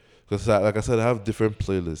under, because like I said, I have different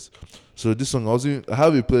playlists. So this song I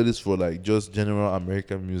have a playlist for like just general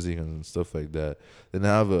American music and stuff like that. Then I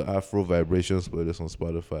have a Afro Vibrations playlist on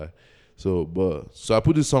Spotify. So I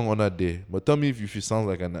put this song on that day. But tell me if it sounds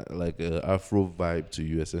like an Afro vibe to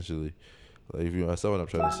you, essentially. Like if you understand what I'm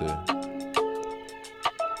trying to say.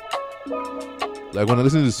 Like when I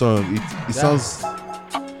listen to the song, it sounds.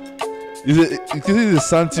 It's a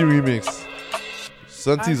Santi remix.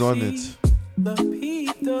 Santi's on it. The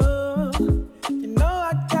Peter, you know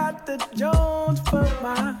I got the Jones for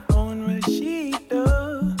my own Rashida.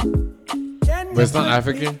 But it's not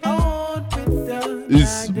African?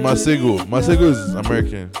 It's Masego. Masego is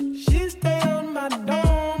American. She stay on my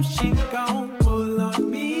dome, she gon' pull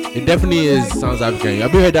on me. It definitely sounds African.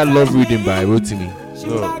 Have you heard that Love Reading by Rotimi?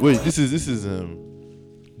 So wait, this is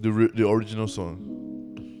the original song.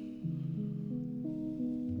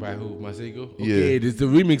 By who? Masego? Yeah. Okay, this the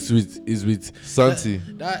remix is with Santi.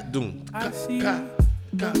 that don't. I see Ether.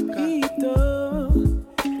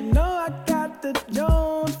 You know I got the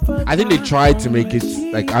Jones for I think they tried to make it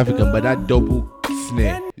like African, but that double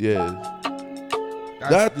snare. Yeah. That's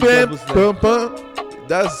That the double snare. pam,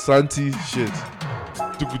 that's Santi shit.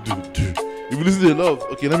 If you listen to a lot of,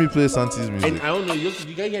 okay, let me play Santi's music. And I don't know, you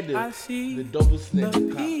can get I the see double snare.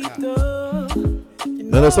 the Ether. You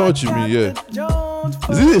I understand what you mean, yeah. Jones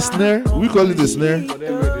Is it a snare? We call it a snare.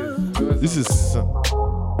 Whatever it is. This is, I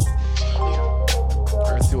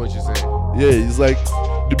see what you're saying. yeah, it's like,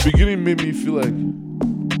 the beginning made me feel like,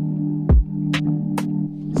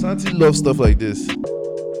 Santi loves stuff like this.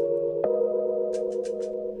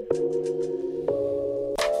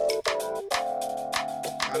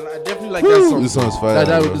 I definitely like that song. This song's fire.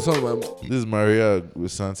 That bro. the song, This is Maria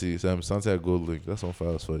with Santi. Santi at Gold Link. That's on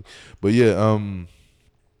fire as fuck. But yeah,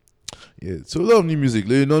 yeah. So a lot of new music.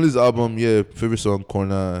 You know this album, yeah. Favorite song,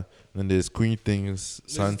 Corner. Then there's Queen Things,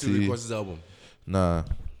 Santi. album. Nah,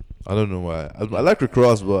 I don't know why. I like Rick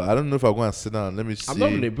Ross, but I don't know if I'm going to sit down and let me see. I'm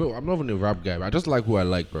not even a rap guy, but I just like who I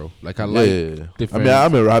like, bro. Like I Yeah, like yeah, yeah. I different. mean,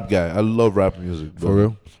 I'm a rap guy. I love rap music. For but-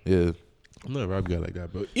 real? Yeah. I'm not a rap guy like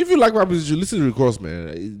that, but if you like rap music, you listen to Rick Ross, man.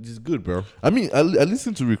 It's good, bro. I mean, I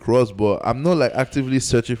listen to Rick Ross, but I'm not like actively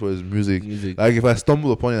searching for his music. Like if I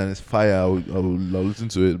stumble upon it and it's fire, I'll listen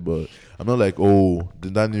to it. But I'm not like, oh,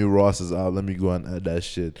 that new Ross is out. Let me go and add that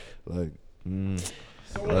shit. Like,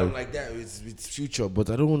 Someone like that with Future, but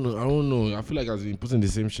I don't know. I feel like I've been putting the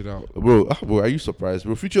same shit out. bro, are you surprised?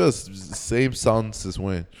 Bro, Future has the same sound since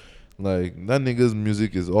when? Like that nigga's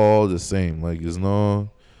music is all the same. Like it's no.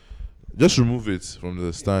 Just remove it from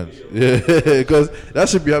the stand. Yeah, because that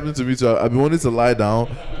should be happening to me too. I've been wanting to lie down,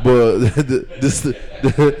 but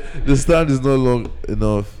the stand is not long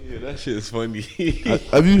enough. Yeah, that shit is funny.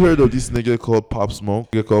 Have you heard of this nigga called Pop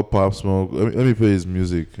Smoke? Nigga called Pop Smoke. Let me play his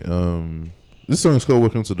music. This song is called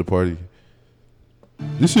 "Welcome to the Party."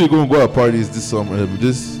 This year you're gonna go at parties this summer.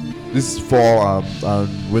 This fall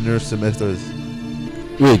and winter semesters.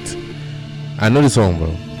 Wait, I know the song,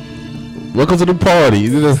 bro. Welcome to the party.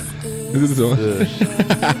 Is this the song? Yeah.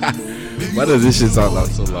 Why does this shit sound like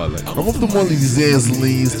so loud? Like, I'm off the money, these ass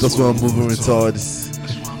leans. That's why I'm moving retarded.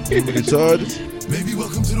 Moving retarded. Maybe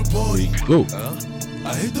welcome to the party. go.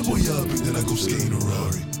 I hit the boy up and then I go skating a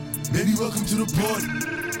Rari. Maybe welcome to the party.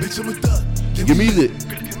 Bitch, I'm a thot. Give me lit.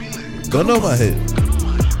 Gun on my head.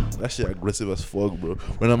 That shit aggressive as fuck, bro.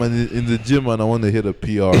 When I'm in the gym and I want to hit a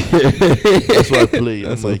PR, that's what I play.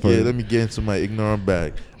 I'm so like, funny. yeah, let me get into my ignorant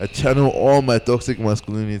bag. I channel all my toxic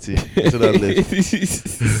masculinity into that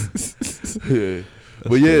list. Yeah.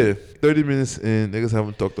 But yeah, 30 minutes in, niggas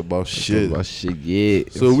haven't talked about shit. About shit, yeah.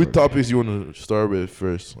 So, which topics you want to start with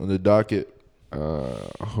first on the docket?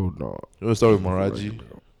 Hold on. You want to start with Maraji?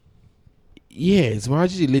 Yeah, it's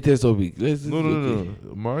Margie the latest topic. No.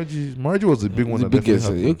 Margie was the big one. The that definitely biggest.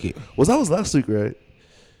 happened. Okay. That was last week, right?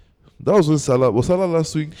 That was when Salah. Was Salah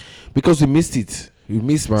last week? Because we missed it. We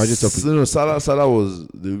missed Margie's topic. No, Salah was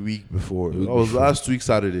the week before. The week That was before. last week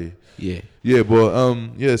Saturday. Yeah. Yeah, but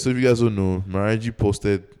yeah. So if you guys don't know, Maraji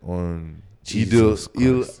posted on Jesus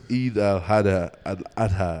Eid al-Adha. I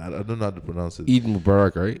don't know how to pronounce it. Eid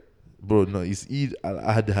Mubarak, right? Bro, no, it's Eid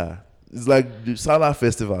al-Adha. It's like the Salah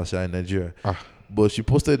festival in Nigeria. But she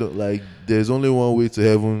posted like there's only one way to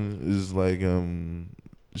heaven is like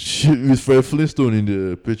with Fred Flintstone in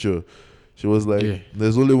the picture. She was like, Yeah.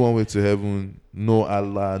 there's only one way to heaven, no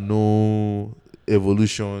Allah, no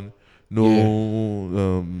evolution,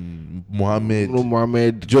 no Muhammad, No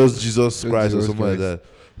Muhammad. just Jesus Christ or Jesus something like Christ.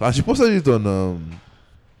 that. And she posted it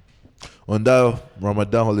on that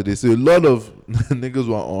Ramadan holiday. So a lot of niggas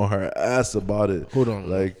were on her ass about it. Hold on.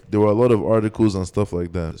 Like there were a lot of articles and stuff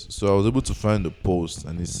like that. So I was able to find the post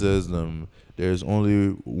and it says there's only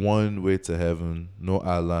one way to heaven, no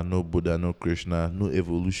Allah, no Buddha, no Krishna, no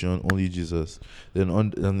evolution, only Jesus. Then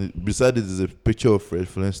and beside it is a picture of Fred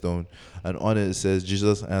Flintstone, and on it says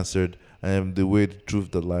Jesus answered, I am the way, the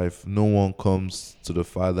truth, the life. No one comes to the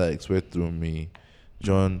Father except through me.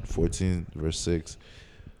 John 14 verse 6.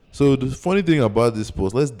 So the funny thing about this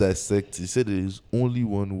post, let's dissect. He said there is only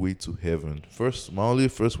one way to heaven. My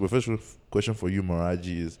first question for you,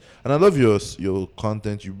 Maraji, is, and I love your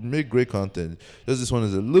content. You make great content. Just this one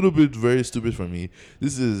is a little bit very stupid for me.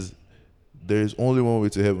 This is, there is only one way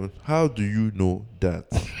to heaven. How do you know that?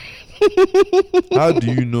 How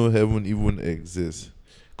do you know heaven even exists?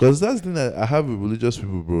 Because that's the thing that I have with religious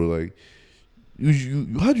people, bro. Like,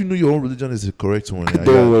 you how do you know your own religion is the correct one?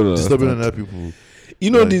 don't Disturbing understand. other people. You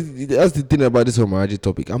know, Like- that's the thing about this Margie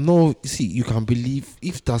topic. You can believe,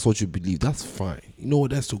 if that's what you believe, that's fine. You know,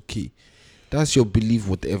 that's okay. That's your belief,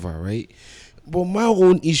 whatever, right? But my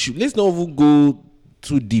own issue, let's not even go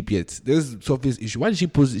too deep yet. There's surface issue. Why did she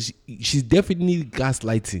post? She's definitely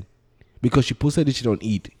gaslighting because she posted this shit on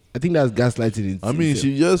Eid. I think that's gaslighting. I mean,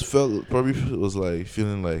 she just probably was like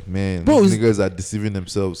feeling like, man, Bro, these niggas are deceiving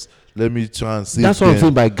themselves. Let me try and save That's what them. I'm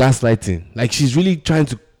saying by gaslighting. Like she's really trying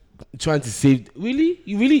to save. Really,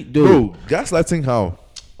 you really do. Bro, gaslighting how?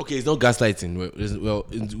 Okay, it's not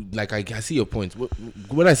gaslighting. Like I see your point.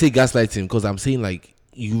 When I say gaslighting, because I'm saying like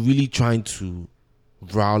you really trying to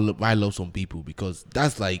rile up some people because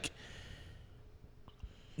that's like,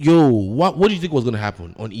 yo, what do you think was gonna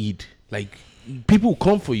happen on Eid? Like people will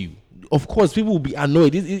come for you. Of course, people will be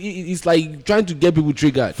annoyed. It's like trying to get people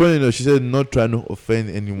triggered. Funny enough, she said not trying to offend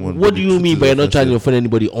anyone. What do you mean by not trying to offend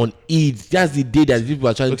anybody on Eid? That's the day that people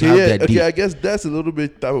are trying to have their day. Okay, I guess that's a little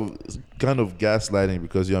bit kind of gaslighting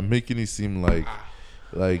because you're making it seem like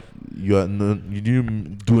you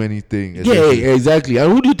didn't do anything. Yeah, exactly.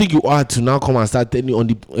 And who do you think you are to now come and start telling on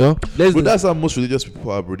the? But that's how most religious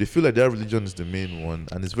people are, bro. They feel like their religion is the main one,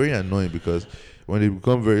 and it's very annoying because when they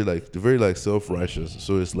become very self-righteous,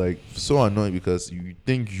 so it's like so annoying because you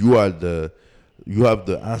think you have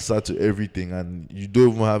the answer to everything, and you don't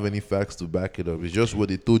even have any facts to back it up. It's just what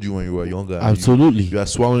they told you when you were younger. Absolutely, you are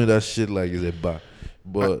swallowing that shit like it's a bar.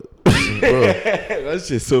 But bro, that's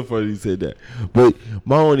just so funny you said that. But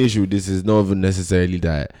my own issue with this is not even necessarily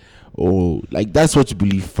that, like that's what you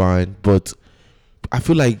believe, fine. But I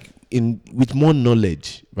feel like with more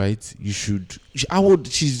knowledge, right?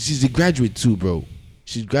 She's a graduate too, bro.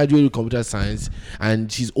 She's graduated with computer science and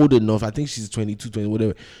she's old enough. I think she's 22, 20,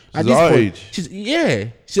 whatever. She's our age.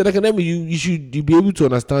 She's an academic. You should be able to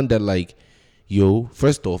understand that, like, yo,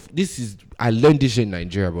 first off, I learned this shit in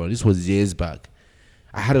Nigeria, bro. This was years back.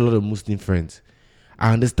 I had a lot of Muslim friends.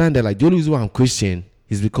 I understand that, like, the only reason why I'm Christian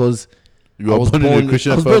is because I was born in a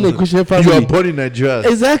Christian family. You are born in Nigeria.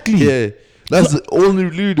 Exactly. Yeah. That's the only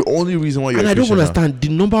reason why you're. And I don't Christian understand now. the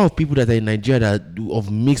number of people that are in Nigeria that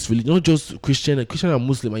of mixed religion, not just Christian and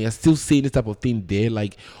Muslim, and you're still saying this type of thing there.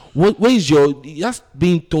 Like, where is your? That's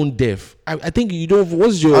being tone deaf. I think you don't.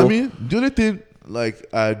 What's your? I mean, the only thing, like,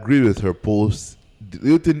 I agree with her post. The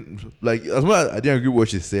only thing, like, as much as I didn't agree with what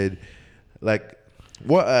she said, like,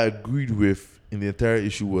 what I agreed with in the entire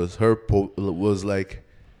issue was her post was like,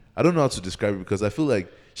 I don't know how to describe it because I feel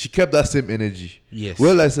like she kept that same energy. Yes.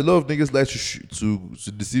 Well, like a lot of niggas like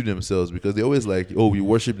to deceive themselves because they always like, oh, we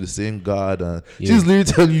worship the same God, and she's literally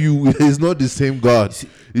telling you it's not the same God.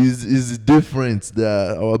 It's different.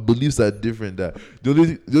 That our beliefs are different. That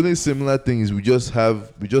the only similar thing is we just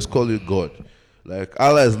call it God. Like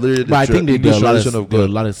Allah is literally but I think there are a God.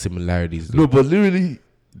 lot of similarities. Though. No, but literally.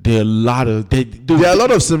 There are a lot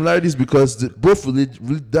of similarities because both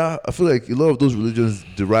I feel like a lot of those religions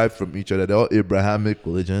derive from each other. They're all Abrahamic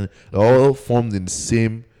religion. They're all formed in the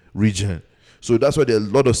same region. So that's why there are a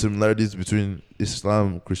lot of similarities between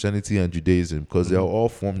Islam, Christianity, and Judaism because they are all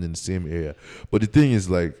formed in the same area. But the thing is,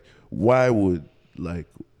 like, why would like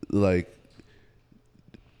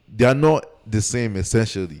they are not the same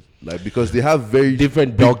essentially. Like, because they have very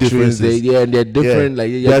different doctrines, and they're different. Yeah.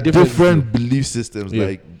 Like, they are different belief systems. Yeah.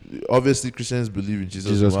 Like, obviously, Christians believe in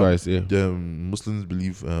Jesus Christ. Yeah. The Muslims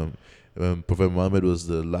believe Prophet Muhammad was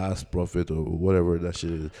the last prophet or whatever that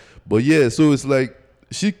shit is. But yeah, so it's like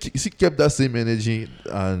she kept that same energy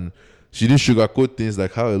and she didn't sugarcoat things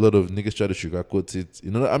like how a lot of niggas try to sugarcoat it.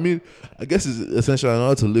 You know, I mean, I guess it's essential in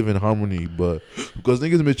order to live in harmony, but because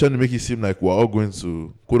niggas may try to make it seem like we're all going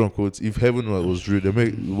to, quote unquote, if heaven was real,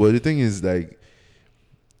 well, the thing is, like,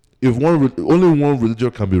 if only one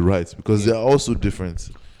religion can be right because they are also different.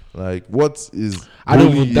 Like, what is?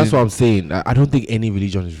 That's what I'm saying. I don't think any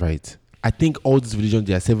religion is right. I think all these religions,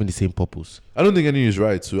 they are serving the same purpose. I don't think any is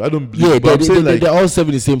right, so I don't believe. Yeah, they're all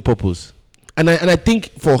serving the same purpose. And I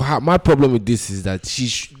think for her, my problem with this is that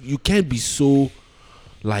you can't be so,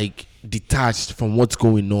 like, detached from what's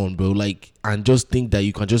going on, bro. Like, and just think that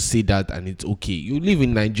you can just say that and it's okay. You live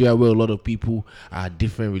in Nigeria where a lot of people are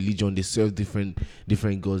different religion, they serve different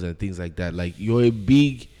gods and things like that. Like, you're a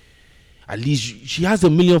big, at least she has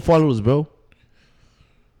 1 million followers, bro.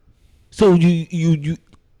 So you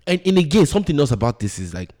and again, something else about this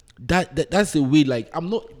is like that's the way. Like, I'm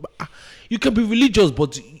not. You can be religious,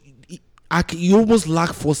 but you almost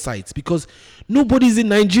lack foresight because nobody's in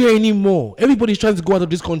Nigeria anymore. Everybody's trying to go out of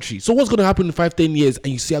this country. So what's going to happen in 5-10 years? And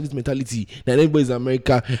you see have this mentality that everybody's in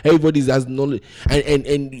America, everybody's has knowledge,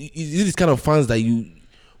 and this kind of fans that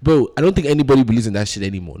bro. I don't think anybody believes in that shit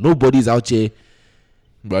anymore. Nobody's out here.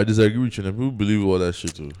 But I disagree with you. People believe all that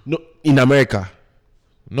shit too. No, in America.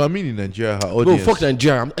 No, I mean in Nigeria. Her audience. Bro, fuck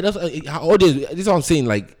Nigeria. Her audience. This is what I'm saying.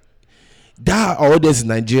 Like, that audience in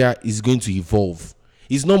Nigeria is going to evolve.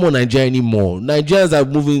 It's no more Nigeria anymore. Nigerians are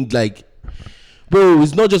moving like, bro.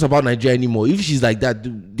 It's not just about Nigeria anymore. If she's like that,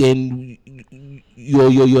 then you're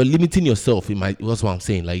limiting yourself. That's what I'm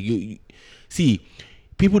saying. Like you see,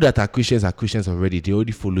 people that are Christians already. They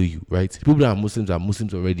already follow you, right? People that are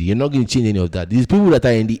Muslims already. You're not going to change any of that. These people that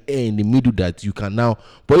are in the air, in the middle, that you can now.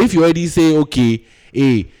 But if you already say, okay,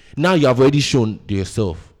 hey, now you have already shown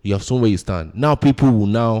yourself. You have shown where you stand. Now people will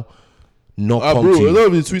now not come bro, to you. a lot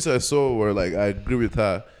of the tweets I saw were like, I agree with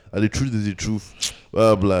her. And the truth is the truth.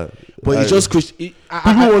 Blah blah. But it's just Christian. People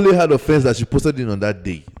only had offense that she posted it on that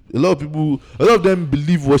day. A lot of them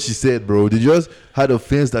believe what she said, bro. They just had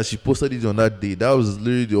offense that she posted it on that day. That was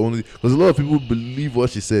literally the only, because a lot of people believe what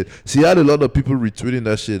she said. She had a lot of people retweeting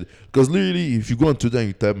that shit. Because literally, if you go on Twitter and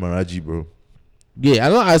you type Maraji, bro.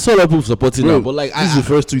 Yeah, I saw a lot of people supporting her, but like, this is the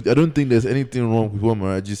first tweet. I don't think there's anything wrong with what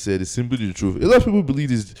Maraji said. It's simply the truth. A lot of people believe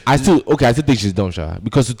this. I still think she's dumb, Sha.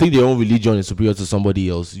 Because to think their own religion is superior to somebody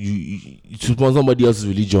else, you to support somebody else's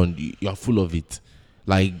religion, you are full of it.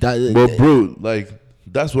 Like that. But bro, like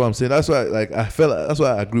that's what I'm saying. That's why, like, that's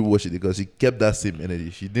why I agree with what she did, because she kept that same energy.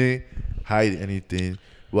 She didn't hide anything.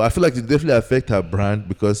 Well, I feel like it definitely affect her brand,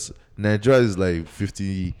 because Nigeria is like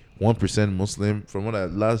 51% Muslim. From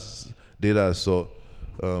what last data I saw,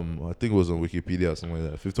 I think it was on Wikipedia or something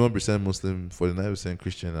like that. 51% Muslim, 49%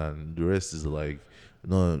 Christian, and the rest is like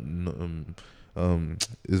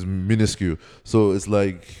is minuscule. So it's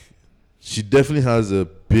like she definitely has a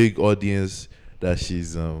big audience that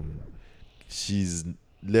she's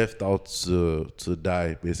left out to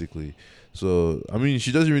die, basically. So I mean,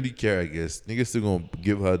 she doesn't really care, I guess. Niggas still gonna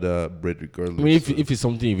give her that bread regardless. I mean, if it's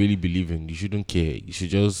something you really believe in, you shouldn't care. You should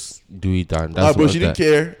just do it, and that's bro, she didn't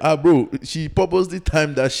care. Bro, she purposely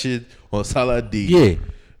timed that shit on Salah Day. Yeah,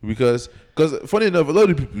 because funny enough, a lot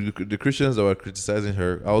of people, the Christians that were criticizing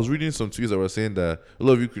her, I was reading some tweets that were saying that a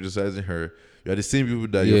lot of you criticizing her, you are the same people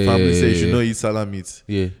that your family say you should not eat Salah meat.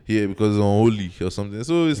 Yeah, because it's unholy or something.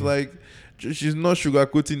 So it's like, she's not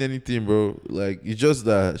sugarcoating anything, bro. Like, it's just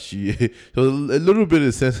that she was a little bit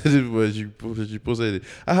insensitive when she posted it.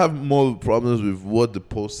 I have more problems with what the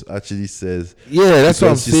post actually says. Yeah, that's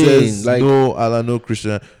what I'm she saying. Says, like, no Allah, no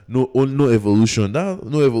Christian, no evolution. That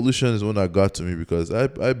no evolution is one that got to me, because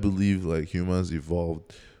I believe like humans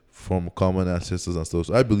evolved from common ancestors and stuff.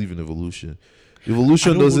 So I believe in evolution.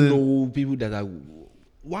 Evolution doesn't know people that are.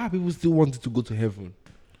 Why are people still wanting to go to heaven?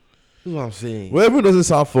 That's what I'm saying. Well, heaven doesn't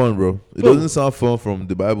sound fun, bro. It doesn't sound fun from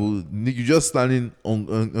the Bible. You just standing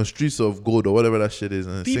on streets of gold or whatever that shit is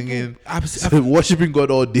and singing, worshiping God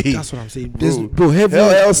all day. That's what I'm saying, bro. Heaven,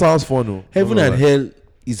 hell sounds fun, though. Heaven and hell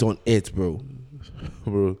is on earth, bro.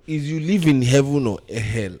 Bro, is you live in heaven or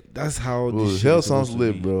hell? That's how. Bro, this hell sounds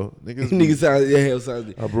lit, bro. Niggas sound, hell sounds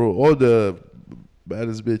lit. Bro, all the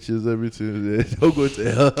baddest bitches, everything, they don't go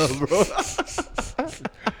to hell, bro.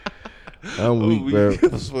 I'm weak,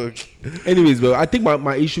 bro. Anyways, bro, I think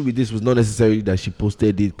my issue with this was not necessarily that she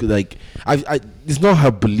posted it. Cause like, it's not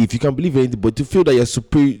her belief. You can believe anything, but to feel that you're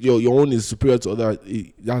superior, your own is superior to other,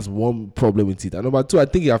 that's one problem with it. And number two, I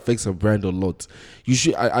think it affects her brand a lot. You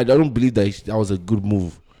should. I don't believe that was a good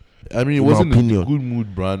move. I mean, it wasn't a good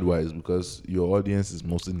mood brand wise, because your audience is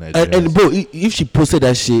mostly Nigerians. And bro, if she posted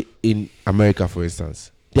that shit in America, for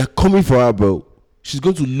instance, they're coming for her, bro. She's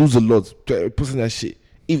going to lose a lot posting that shit.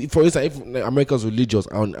 If, for instance, if America's religious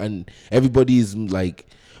and everybody is like,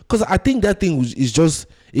 because I think that thing is just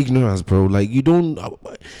ignorance, bro. Like, you don't,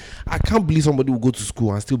 I can't believe somebody will go to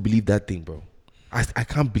school and still believe that thing, bro. I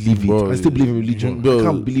can't believe it. I still believe in religion. Bro, I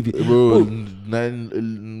can't believe it, bro.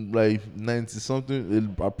 Like 90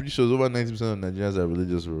 something. I'm pretty sure over 90% of Nigerians are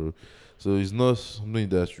religious, bro. So it's not something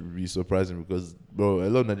that should be surprising, because, bro, a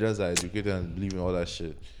lot of Nigerians are educated and believe in all that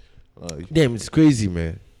shit. Damn, it's crazy,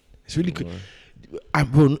 man. It's really crazy.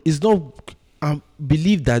 Bro, it's not.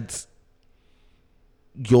 Believe that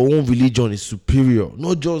your own religion is superior,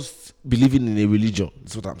 not just believing in a religion.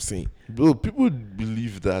 That's what I'm saying. Bro, people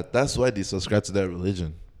believe that. That's why they subscribe to that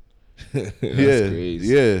religion. Crazy.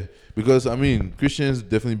 Yeah. Because, I mean, Christians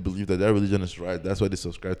definitely believe that their religion is right. That's why they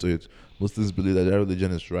subscribe to it. Muslims believe that their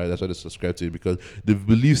religion is right. That's why they subscribe to it, because the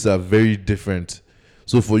beliefs are very different.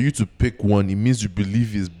 So for you to pick one, it means you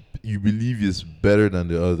believe is better than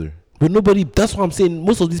the other. But nobody, that's what I'm saying.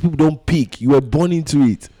 Most of these people don't pick. You were born into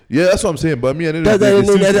it. Yeah, that's what I'm saying. But me, and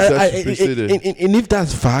if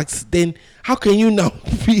that's facts, then how can you now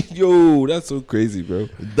be? Yo, that's so crazy, bro.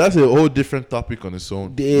 That's a whole different topic on its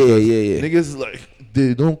own. Yeah. Niggas, like,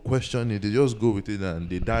 they don't question it. They just go with it and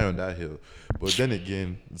they die on that hill. But then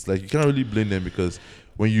again, it's like you can't really blame them, because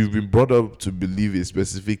when you've been brought up to believe a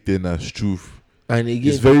specific thing as truth, and again,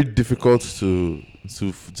 it's very difficult to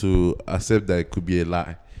to accept that it could be a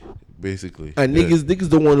lie, basically. And Yeah. niggas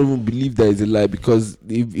don't want to even believe that it's a lie because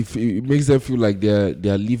if it makes them feel like they're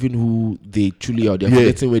living who they truly are. They're Yeah.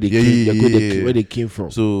 forgetting where they Yeah, came, yeah, yeah. where they came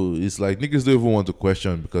from. So it's like niggas don't even want to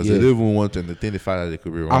question because Yeah. they don't even want to entertain the fact that they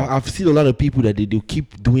could be wrong. I've seen a lot of people that they'll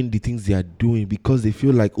keep doing the things they are doing because they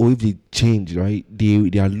feel like, oh, if they change, right,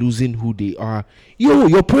 they are losing who they are. Yo,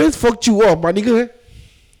 your parents fucked you up, my nigga.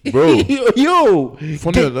 Bro. Yo,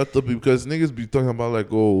 Funny on that topic because niggas be talking about like,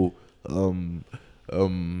 oh, I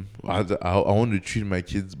want to treat my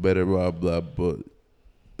kids better, blah blah, but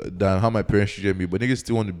than how my parents treated me. But niggas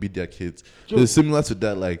still want to beat their kids. So it's similar to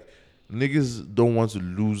that. Like niggas don't want to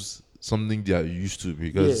lose something they are used to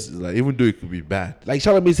because like even though it could be bad. like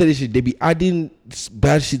Charlamagne said, this shit, they be adding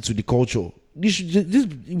bad shit to the culture.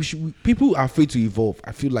 People are afraid to evolve.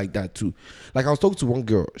 I feel like that too. Like I was talking to one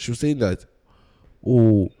girl, she was saying that,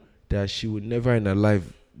 that she would never in her life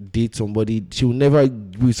date somebody. She will never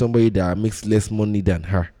be with somebody that makes less money than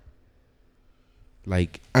her.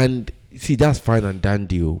 Like, and see, that's fine and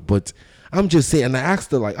dandy, but I'm just saying. And I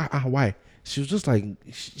asked her like, why? She was just like,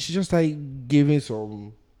 she just like giving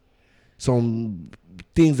some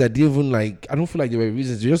things that didn't even like. I don't feel like there were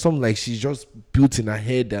reasons. Just something like she's just built in her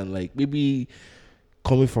head and like maybe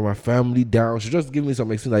coming from her family down. She just gave me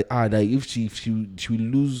some excuse like that if she will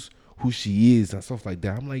lose who she is and stuff like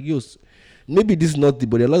that. I'm like, yo, maybe this is not the,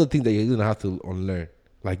 but there are a lot of things that you're gonna have to unlearn.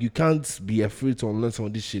 Like you can't be afraid to unlearn some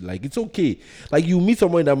of this shit. Like it's okay. Like you meet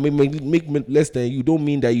someone that make less than you, don't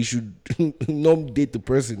mean that you should not date the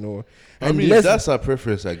person or. I mean, if that's her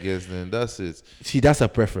preference, I guess. Then that's it. See, that's her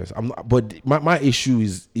preference. I'm not, but my issue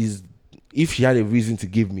is if she had a reason to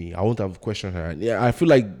give me, I won't have questioned her. And yeah, I feel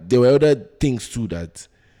like there were other things too that,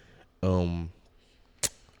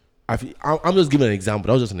 I'm just giving an example.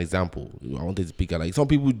 That was just an example. I wanted to pick out like some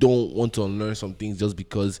people don't want to unlearn some things just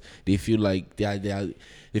because they feel like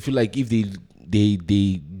they feel like if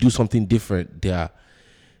they do something different,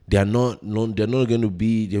 they're not going to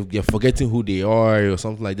be, they're forgetting who they are or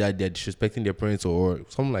something like that. They're disrespecting their parents or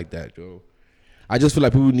something like that, yo. I just feel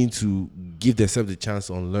like people need to give themselves the chance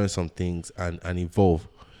to unlearn some things and evolve.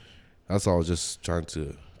 That's what I was just trying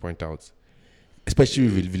to point out, especially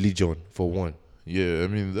with religion for one. Yeah, I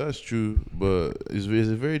mean that's true, but it's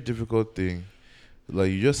a very difficult thing.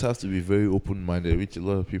 Like you just have to be very open-minded, which a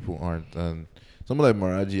lot of people aren't. And someone like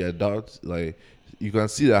Maraji, I doubt. Like you can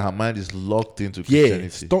see that her mind is locked into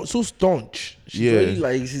Christianity. So staunch. She's Yeah. really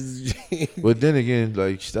like she's. But then again,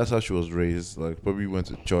 like that's how she was raised. Like probably went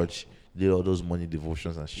to church, did all those morning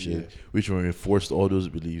devotions and shit, Yeah. which reinforced all those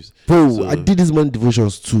beliefs. Bro, So- I did these morning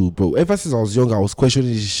devotions too, bro. Ever since I was young, I was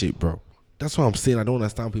questioning this shit, bro. That's what I'm saying. I don't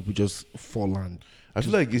understand people just fall and. I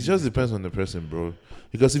feel like it just depends on the person, bro.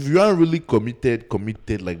 Because if you aren't really committed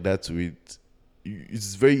like that to it,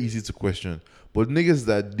 it's very easy to question. But niggas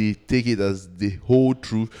that they take it as the whole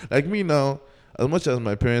truth, like me now, as much as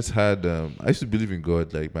my parents had, I used to believe in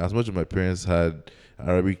God. Like as much as my parents had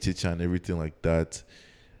Arabic teacher and everything like that.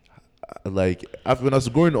 Like after when I was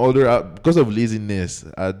growing older, because of laziness,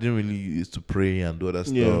 I didn't really used to pray and do other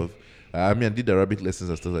Yeah. stuff. I mean, I did Arabic lessons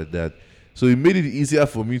and stuff like that. So it made it easier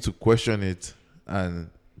for me to question it and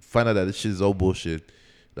find out that this shit is all bullshit.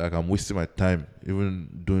 Like I'm wasting my time even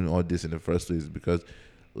doing all this in the first place because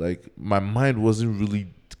like my mind wasn't really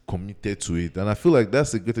committed to it. And I feel like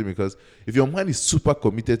that's a good thing because if your mind is super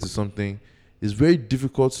committed to something, it's very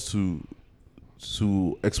difficult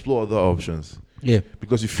to explore other options. Yeah,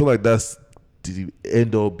 Because you feel like that's the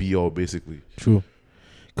end all be all basically. true.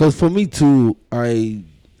 Because for me too, I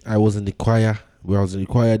was in the choir. When I was in the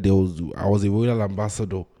choir, I was a royal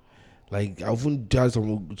ambassador. Like I even joined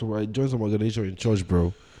some organization in church,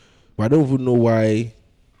 bro. But I don't even know why.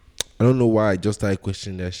 I don't know why I just started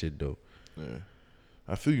questioning that shit though. Yeah.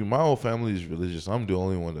 I feel you. My whole family is religious. I'm the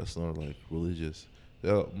only one that's not like religious.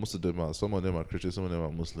 Most of them are. Some of them are Christians. Some of them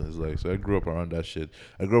are Muslims. Like so, I grew up around that shit.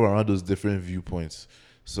 I grew up around those different viewpoints.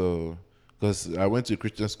 So, because I went to a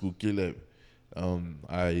Christian school, Caleb.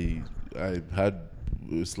 I had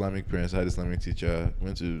Islamic parents. I had Islamic teacher.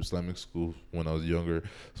 Went to Islamic school when I was younger.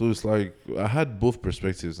 So it's like I had both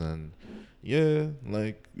perspectives, and yeah,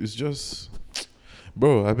 like it's just,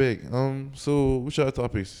 bro. I beg. So which other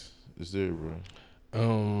topics is there, bro?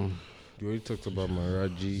 You already talked about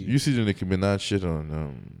Maraji. You see the Nicki Minaj shit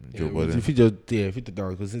on Joe Budden. If you just if you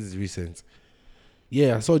down because this is recent.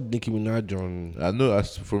 Yeah, I saw Nicki Minaj on. I know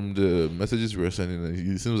from the messages you were sending,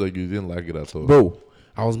 it seems like you didn't like it at all. Bro,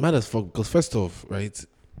 I was mad as fuck because first off, right,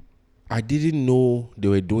 I didn't know they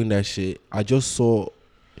were doing that shit. I just saw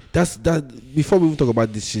that before we even talk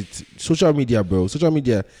about this shit. Social media, bro. Social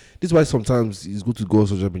media. This is why sometimes it's good to go on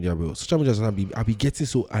social media, bro. Social media, I be getting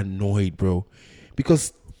so annoyed, bro.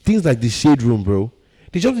 because things like the Shade Room, bro,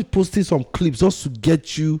 they just be posting some clips just to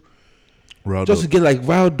get you, Riled just up. to get like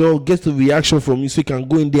riled up, get the reaction from you, so you can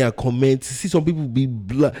go in there and comment. See some people be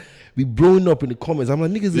blowing up in the comments. I'm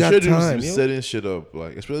like, niggas, The got Shade Room time. is Yo. setting shit up,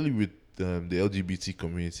 like especially with the LGBT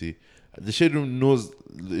community. The Shade Room knows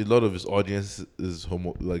a lot of its audience is they're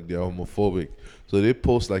homophobic, so they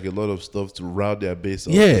post like a lot of stuff to rile their base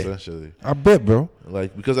up. Yeah. Essentially, I bet, bro.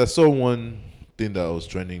 like because I saw one thing that was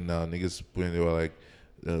trending now. Niggas when they were like,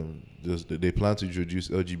 they plan to introduce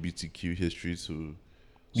LGBTQ history to.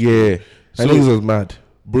 Yeah, So- and niggas was mad.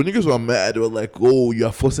 Bro, niggas were mad. They were like, "Oh, you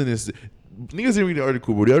are forcing this." Niggas didn't read the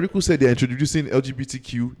article, bro. The article said they're introducing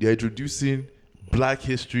LGBTQ. They're introducing Black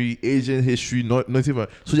history, Asian history, not even.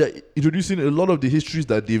 So they're introducing a lot of the histories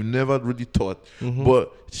that they've never really taught.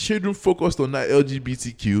 But Shade Room focused on that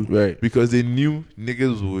LGBTQ, Right. Because they knew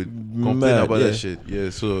niggas would complain Mad, about yeah. that shit. Yeah,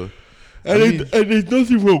 so. And there's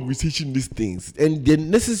nothing wrong with teaching these things. And they're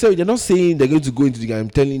not saying they're going to go into the game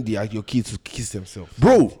telling your kids to kiss themselves.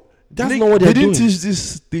 Bro, That's not what they're they didn't doing. teach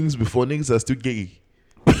these things before. Niggas are still gay,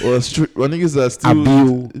 or niggas are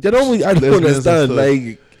still. They don't. I don't lesbians and understand. stuff.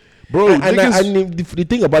 Like, Bro, and niggas, the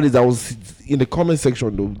thing about it is, I was in the comment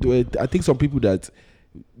section though. I think some people that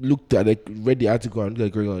looked at read the article and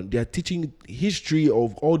like going on, they are teaching history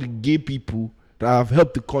of all the gay people that have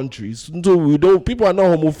helped the country. So people are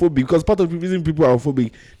not homophobic because part of the reason people are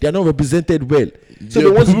homophobic, they are not represented well. So yeah,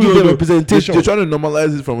 they want to people give don't them know. representation. They're trying to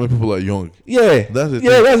normalize it from when people are young. Yeah, That's the yeah,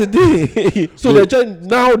 thing. that's the thing. So they're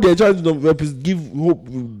trying to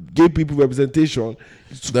give gay people representation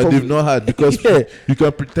That they've not had because Yeah. you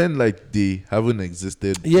can pretend like they haven't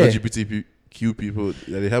existed. Yeah. LGBTQ people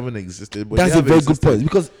that they haven't existed. But That's they a have very existed. good point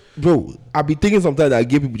because, bro, I've been thinking sometimes that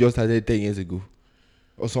gay people just started 10 years ago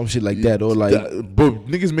or some shit like that, or like Bro,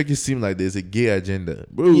 niggas make it seem like there's a gay agenda,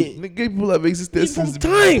 bro. Yeah. Gay people have existed From since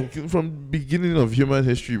time. from beginning of human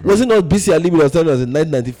history, bro. was it not BC Ali was telling us in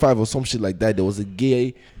 1995 or some shit like that? There was a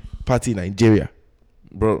gay party in Nigeria.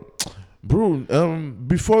 bro.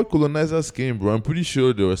 Before colonizers came, bro, I'm pretty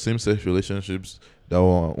sure there were same-sex relationships that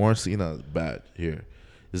weren't seen as bad here.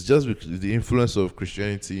 It's just because the influence of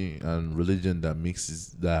Christianity and religion that mixes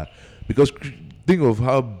that. Because think of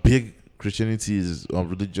how big Christianity is on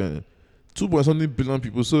religion. 2.something billion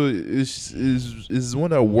people. So it's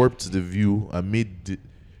one that warped the view and made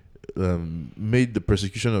the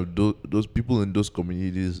persecution of those people in those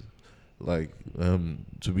communities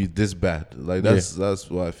to be this bad. Like that's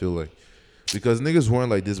what I feel like. Because niggas weren't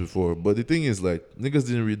like this before. But the thing is, like, niggas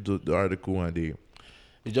didn't read the article and they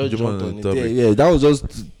just jump jumped on on the it. topic. Yeah, that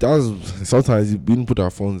was sometimes we didn't put our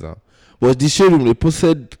phones out. But the Shade Room, they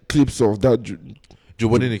posted clips of that. Joe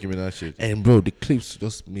Budden and Nicki Minaj shit. And bro, the clips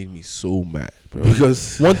just made me so mad, bro.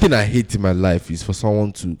 Because one thing I hate in my life is for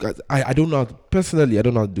someone to. I don't know. Personally, I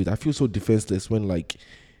don't know how to do it. I feel so defenseless when like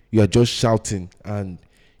you are just shouting and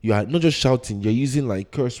you are not just shouting. You're using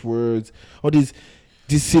like curse words or this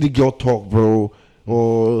city girl talk, bro,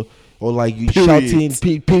 or like you Period.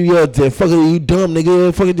 shouting periods and fucking you dumb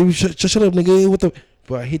nigga, fucking shut up nigga. What the?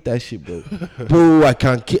 Bro, I hate that shit, bro. Bro,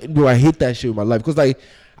 I hate that shit in my life because like.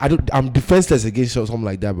 I'm defenseless against something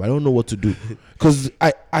like that, but I don't know what to do because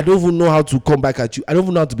I don't even know how to come back at you. I don't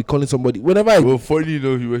even know how to be calling somebody whenever I. well, funny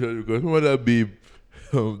enough, you mentioned because remember that babe,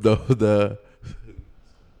 the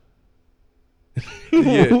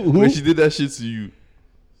yeah, when she did that shit to you.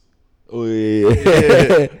 Oh yeah.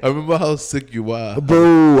 Yeah, I remember how sick you were.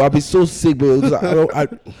 Bro, I'll be so sick, bro. 'Cause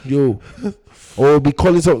or be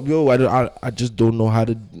calling some I just don't know how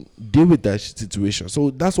to deal with that situation. So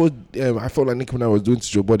that's what I felt like Nicki Minaj was doing to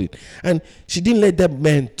Joe Budden, and she didn't let that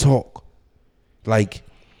man talk. Like,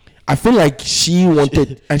 I feel like she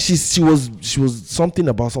wanted, and she was something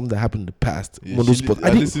about something that happened in the past. Yeah, Monosport.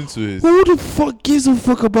 I listened to it. Who the fuck gives a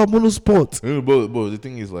fuck about monosport? No, but the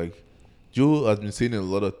thing is, like, Joe has been saying a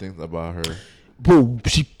lot of things about her Bro,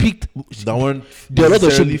 she picked. that weren't There are a lot of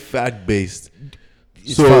necessarily shit- fact based.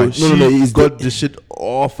 It's So fine. she it's got the shit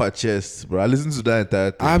off her chest, bro. I listened to that entire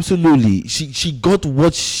thing. Absolutely. She got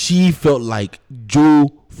what she felt like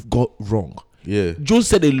Joe got wrong. Yeah. Joe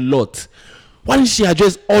said a lot. Why didn't she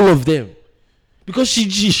address all of them? Because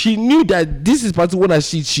she knew that this is part of what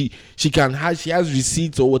she can have. She has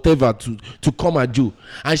receipts or whatever to come at Joe,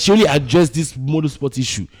 and she only addressed this motorsport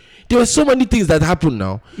issue. There were so many things that happened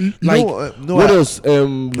now. Like what else? You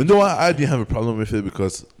know what? I didn't have a problem with it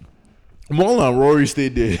because Maul and Rory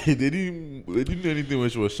stayed there. they didn't do anything when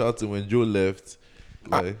she was shouting when Joe left.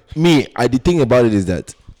 Like, The thing about it is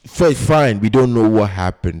that fine, we don't know what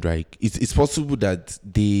happened, right? It's possible that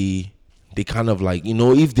they kind of like,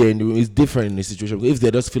 if it's different in the situation. If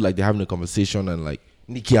they just feel like they're having a conversation and like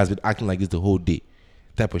Nikki has been acting like this the whole day,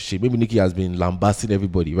 type of shit. Maybe Nicki has been lambasting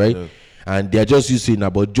everybody, right? Yeah. And they're just used to it now.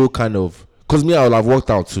 But Joe kind of, because me, I would have walked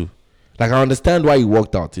out too. Like, I understand why he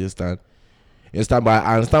walked out. You understand? But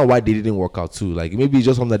I understand why they didn't work out too. Like, maybe it's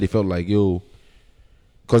just something that they felt like, yo,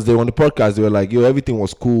 because they were on the podcast, they were like, yo, everything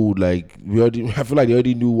was cool. Like, I feel like they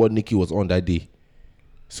already knew what Nicki was on that day.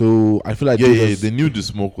 So I feel like they knew the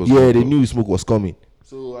smoke was. they knew the smoke was coming.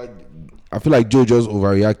 So I feel like Joe just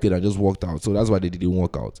overreacted and just walked out. So that's why they didn't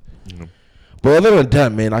work out. Mm-hmm. But other than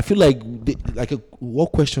that, man, I feel like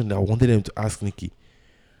what question that I wanted them to ask Nicki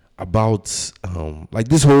about like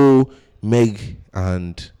this whole Meg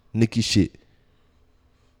and Nicki shit.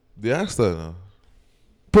 They asked her now.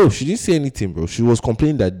 Bro, she didn't say anything, bro. She was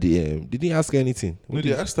complaining that they didn't ask her anything. No,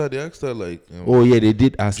 they asked her like. Oh yeah, they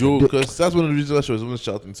did ask Joe, her. because that's one of the reasons why she was even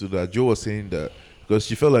shouting to that. Joe was saying that because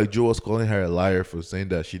she felt like Joe was calling her a liar for saying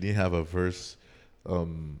that she didn't have a verse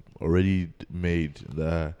already made.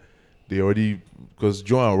 That they already, because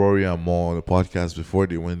Joe and Rory and Mo on the podcast before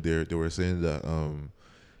they went there, they were saying that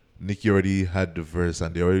Nicki already had the verse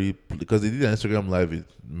and they already, because they did an Instagram live with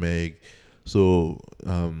Meg, so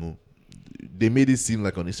they made it seem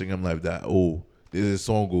like on Instagram live that there's a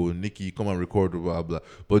song Nicki come and record blah blah.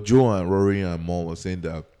 But Joe and Rory and Mom were saying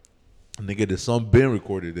that nigga, the song been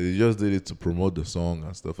recorded. They just did it to promote the song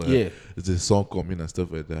and stuff like that. It's a song coming and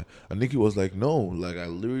stuff like that. And Nicki was like, no, like I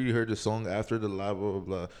literally heard the song after the live blah blah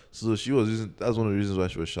blah. So she was using, that's one of the reasons why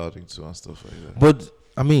she was shouting to and stuff like that. But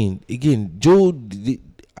I mean, again, Joe, did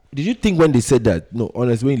you think when they said that? No,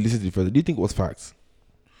 honestly, when you listen to the first, do you think it was facts?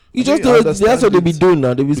 That's what they be doing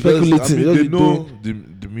now. They be speculating. I mean, they know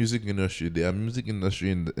the music industry. They have music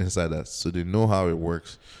industry inside that, so they know how it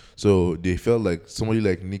works. So they felt like somebody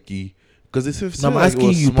like Nicki, because they said. Now I'm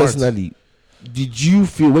asking you personally, did you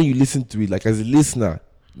feel when you listened to it, like as a listener,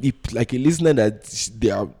 like a listener that they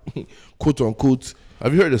are quote unquote?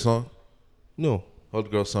 Have you heard the song? No.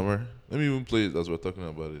 Hot Girl Summer. Let me even play it as we're talking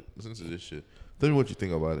about it. Listen to this shit. Tell me what you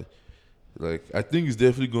think about it. Like, I think it's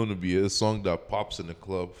definitely going to be a song that pops in the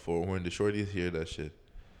club for when the shorties hear that shit.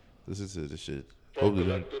 Listen to this shit. Hope they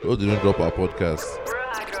don't drop our podcast.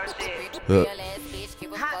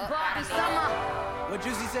 What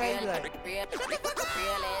Juicy say? Like,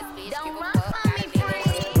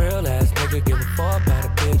 real ass nigga give a fuck about a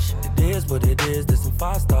bitch. It is what it is. This some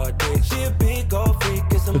 5-star dick. She a big old freak.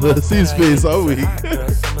 It's a See his face, are we?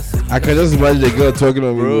 I can just imagine the girl talking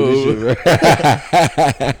on me. Bro.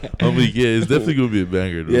 I mean, yeah, it's definitely gonna be a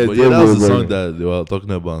banger, though. Yeah, But yeah, that was the bro. song that they were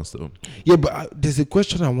talking about and stuff. Yeah, but there's a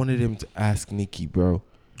question I wanted them to ask Nicki, bro.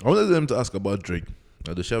 I wanted them to ask about Drake.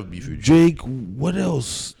 The chef beef with Drake. Drake, what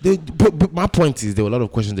else? But my point is, there were a lot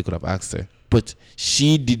of questions they could have asked her, but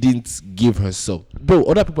she didn't give herself. Bro,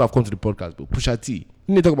 other people have come to the podcast, bro. Pusha T.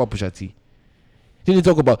 Didn't they talk about Pusha T? Didn't they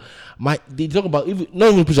talk about They talk about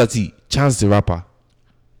not even Pusha T, Chance the Rapper.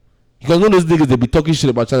 Because one of those niggas, they be talking shit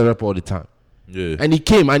about Chance the Rapper all the time. Yeah. And he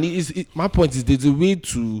came, and my point is, there's a way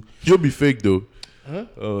to. You'll be fake though. Huh?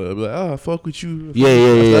 Oh, I'm like, fuck with you.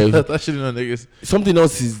 Yeah. That shit on niggas. Something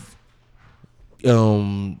else is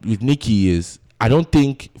with Nicki is, I don't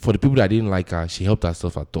think for the people that didn't like her, she helped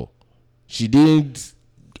herself at all. She didn't,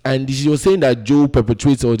 and she was saying that Joe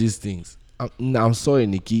perpetuates all these things. I'm sorry,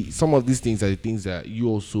 Nicki. Some of these things are the things that you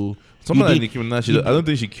also. Someone like Nicki Minaj, I don't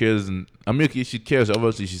think she cares. I mean, okay, she cares.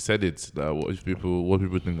 Obviously, she said it. That what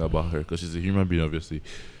people think about her, because she's a human being, obviously.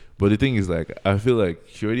 But the thing is, like, I feel like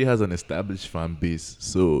she already has an established fan base,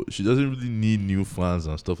 so she doesn't really need new fans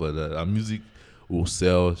and stuff like that. Her music will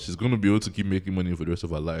sell. She's gonna be able to keep making money for the rest of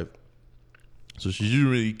her life. So she didn't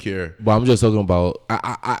really care. But I'm just talking about.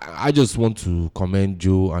 I just want to commend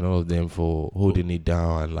Joe and all of them for holding it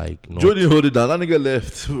down and like. Joe didn't hold it down. That nigga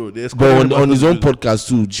left. But on his own podcast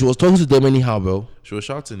too, she was talking to them anyhow, bro. She was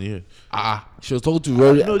shouting here. She was talking to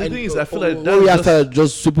Rory. No, the thing is, I feel like Rory that's asked her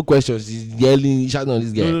just simple questions. She's yelling, shouting on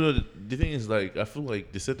this guy. No. The thing is, like, I feel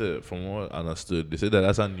like they said that, from what I understood, they said that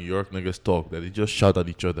that's how New York niggas talk, that they just shout at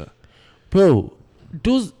each other. Bro,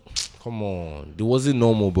 those. Come on, it wasn't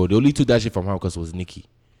normal, bro. They only took that shit from her because it was Nicki.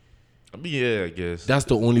 I mean, yeah, I guess. That's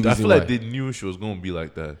the only reason I feel why. like they knew she was going to be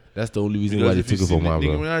like that. That's the only reason why they took it from her, Nicki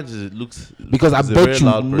bro. Minaj looks... Because I she's a bet very you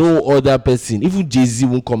loud no person. other person, even Jay-Z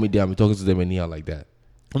won't come in there and be talking to them anyhow like that.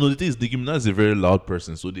 No, the thing is, Nicki Minaj is a very loud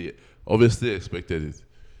person, so they obviously expected it.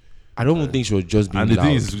 I don't even think she was just being And the loud.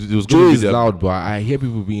 thing is, it was Joe going to is be loud, but I hear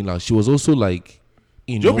people being loud. She was also like,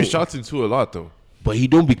 Joe be shouting too a lot, though. but he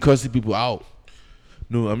don't be cursing people out.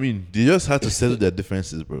 No, I mean, they just had to settle their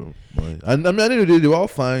differences, bro. And I mean, at the end of the day, they were all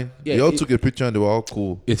fine. Yeah, they all took a picture and they were all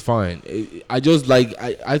cool. It's fine. I just like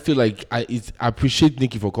I feel like I appreciate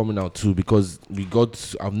Nicki for coming out too, because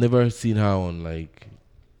I've never seen her on like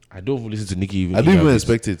I don't listen to Nicki even. I didn't even interviews.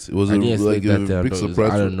 expect it. It was I a, didn't like expect a that. big That was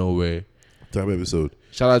surprise out of nowhere. type episode.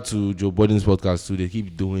 Shout out to Joe Budden's podcast too. They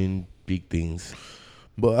keep doing big things.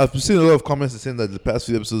 But I've seen a lot of comments saying that the past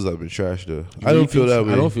few episodes have been trash though. I don't feel that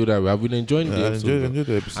way. I don't feel that way. I've been enjoying the I episode. enjoyed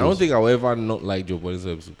the episodes. I don't think I'll ever not like Joe Budden's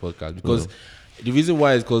podcast because the reason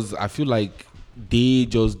why is because I feel like they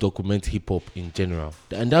just document hip hop in general,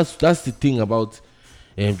 and that's the thing about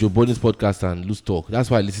Joe Budden's podcast and Loose Talk.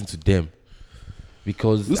 That's why I listen to them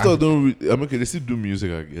because This stuff don't. I mean, okay, they still do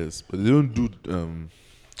music, I guess, but they don't do.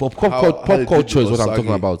 pop how they culture did is what I'm Osage.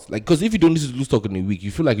 talking about. Like, because if you don't listen to Loose Talk in a week,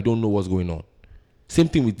 you feel like you don't know what's going on. Same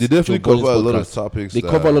thing with They definitely Joe Budden's cover a lot of podcast. topics. They that-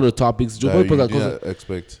 cover a lot of topics. Joe that Budden's you podcast didn't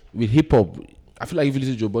expect. with hip hop. I feel like if you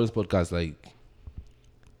listen to Joe Budden's podcast, like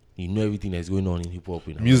you know everything that's going on in hip hop.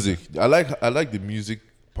 You know? Music. I like the music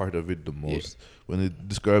part of it the most when it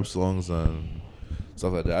describes songs and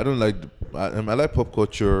stuff like that. I don't like. I like pop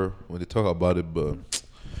culture when they talk about it, but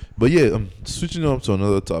yeah. Switching up to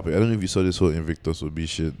another topic. I don't know if you saw this whole Invictus Obi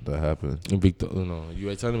shit that happened. Victor, oh no, you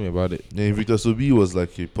were telling me about it. Yeah, Invictus Obi was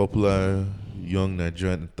like a popular young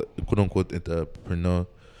Nigerian quote unquote entrepreneur.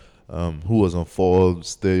 Who was on Forbes,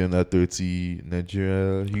 Stay Under 30,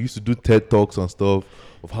 Nigeria. He used to do TED Talks and stuff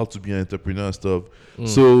of how to be an entrepreneur and stuff.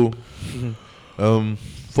 So,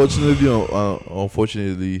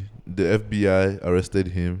 unfortunately, the FBI arrested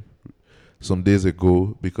him some days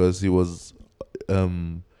ago because he was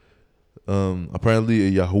apparently a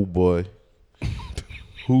Yahoo boy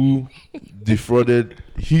who defrauded.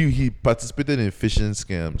 He participated in phishing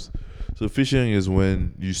scams. So phishing is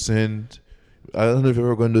when you send. I don't know if you've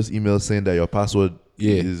ever gotten those emails saying that your password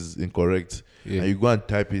is incorrect, and you go and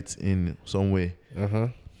type it in some way.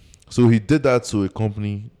 So he did that to a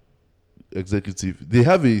company executive. They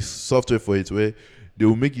have a software for it where they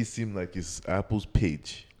will make it seem like it's Apple's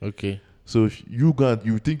page. Okay. So if you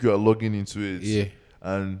think you are logging into it,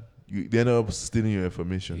 and they end up stealing your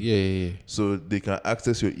information. Yeah. So they can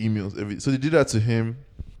access your emails. So they did that to him.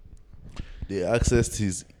 They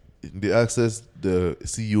accessed the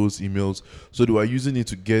CEO's emails. So they were using it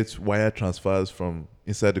to get wire transfers from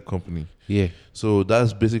inside the company. Yeah. So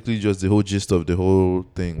that's basically just the whole gist of the whole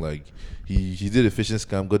thing. Like he did a phishing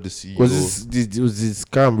scam, got the CEO. Was this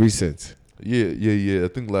scam recent? Yeah. I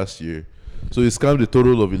think last year. So he scammed a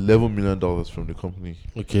total of $11 million from the company.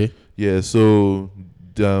 Okay. Yeah. So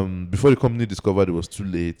before the company discovered it was too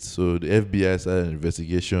late, so the FBI started an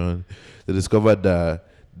investigation. They discovered that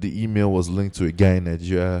the email was linked to a guy in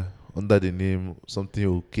Nigeria under the name something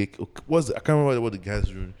Okeke. I can't remember what the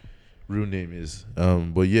guy's real name is.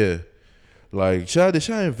 But yeah, like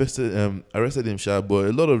they arrested him. But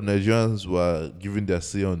a lot of Nigerians were giving their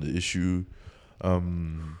say on the issue. The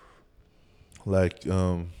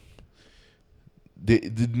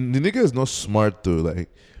nigga is not smart though. Like,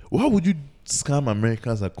 why would you scam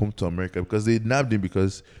Americans and come to America? Because they nabbed him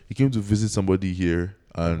because he came to visit somebody here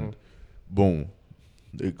and boom,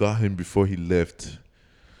 they got him before he left.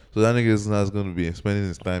 So that nigga is not going to be spending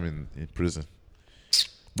his time in prison.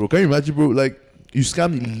 Bro, can you imagine, bro? Like, you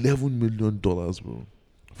scammed $11 million, bro,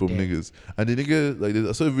 from niggas. And the nigga, like,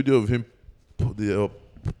 I saw a video of him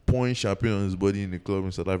pouring champagne on his body in the club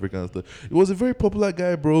in South Africa and stuff. He was a very popular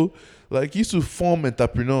guy, bro. Like, he used to form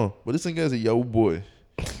entrepreneur. But this nigga is a Yahoo boy.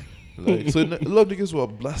 Like, so a lot of niggas were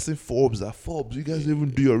blasting Forbes. You guys don't even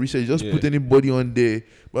do your research. Just put anybody on there,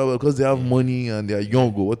 blah, because they have money and they are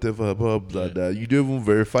young or whatever, blah, blah, blah. You don't even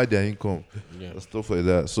verify their income and stuff like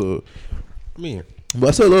that. So, but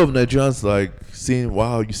I saw a lot of Nigerians like saying,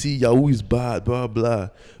 "Wow, you see, Yahoo is bad, blah blah."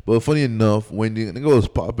 But funny enough, when the nigga was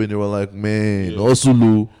popping, they were like, "Man,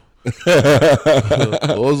 Osulu,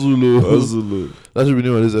 Osulu." That should be the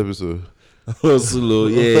name of this episode. Osulu,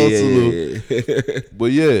 yeah.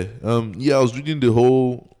 But I was reading the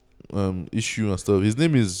whole issue and stuff. His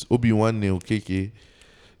name is Obi-Wan Okeke.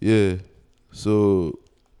 Yeah. So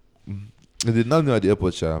they nabbed him at the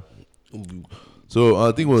airport, shop. So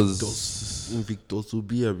I think it was Invictus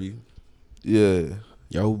Obi, abi. Yeah.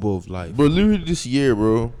 Yahoo boy of life. But literally this year,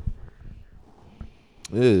 bro.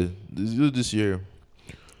 Yeah, this year.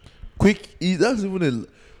 That's even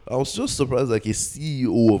I was just surprised, like, a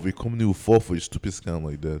CEO of a company would fall for a stupid scam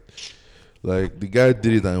like that. Like, the guy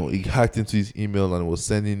did it and he hacked into his email and was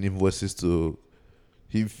sending invoices to.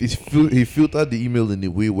 He filtered the email in a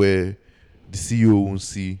way where the CEO won't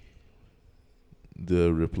see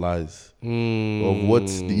the replies of what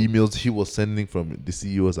the emails he was sending from the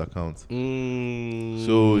CEO's account.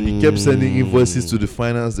 So he kept sending invoices to the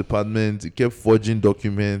finance department. He kept forging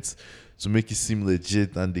documents to make it seem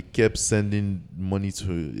legit, and they kept sending money to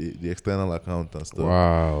the external account and stuff.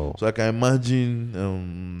 Wow. So I can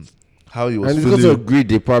imagine how he was And feeling. because of greed,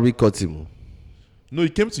 they probably cut him. No, he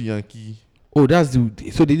came to Yankee. Oh, that's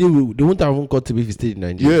the. So they won't have even got him if he stayed in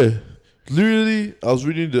Nigeria. Yeah. Literally, I was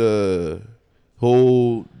reading the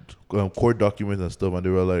whole court documents and stuff, and they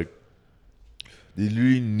were like, they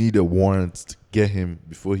really need a warrant to get him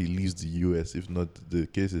before he leaves the US. If not, the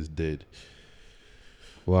case is dead.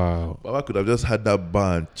 Wow. Baba could have just had that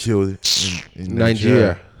bar and chilled in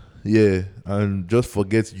Nigeria. Yeah, and just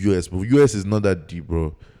forget US. But US is not that deep,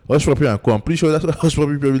 bro. Hush Puppy and Co. I'm pretty sure that's why Hush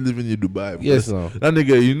Puppy probably living in Dubai. Yes, no. That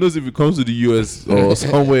nigga, he knows if he comes to the US or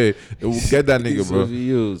somewhere, it will get that nigga, bro.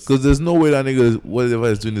 Because there's no way that nigga, whatever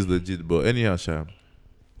he's doing is legit. But anyhow, Sha,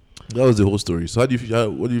 that was the whole story. So what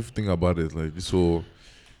do you think about it? Like this whole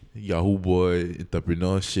Yahoo boy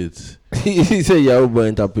entrepreneur shit. He said Yahoo boy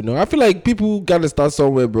entrepreneur. I feel like people gotta start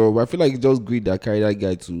somewhere, bro. But I feel like it's just greed that carried that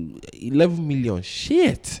guy to 11 million.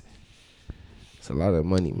 Shit. It's a lot of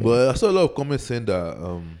money, man. But I saw a lot of comments saying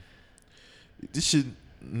that this shit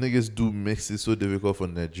niggas do makes it so difficult for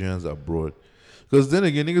Nigerians abroad. Because then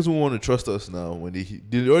again, niggas won't want to trust us now when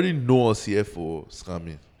they already know us here for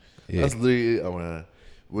scamming. Yeah. That's literally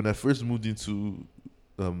when I first moved into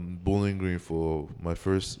Bowling Green for my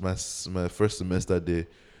first semester there.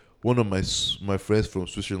 One of my friends from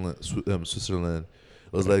Switzerland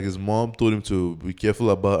was like, his mom told him to be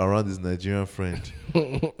careful around his Nigerian friend.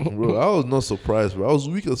 Bro, I was not surprised, bro. I was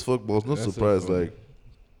weak as fuck, but I was not surprised. So like,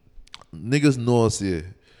 niggas know us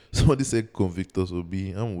here. Somebody said convict us or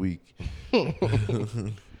be. I'm weak.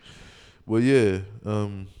 But yeah,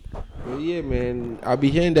 But yeah, man, I be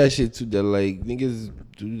hearing that shit too. That like niggas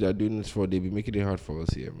that doing this for, they be making it hard for us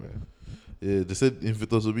here, man. yeah, they said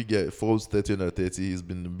Invictus will be get Forbes 30 under 30. He's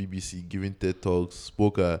been in the BBC giving TED Talks,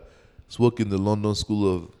 spoke in the London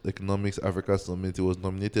School of Economics Africa Summit. He was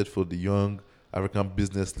nominated for the Young African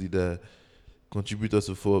Business Leader, contributor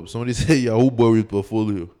to Forbes. Somebody say Yahoo boy with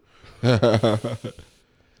portfolio.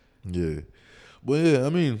 Yeah, but yeah, I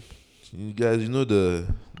mean, you guys, you know the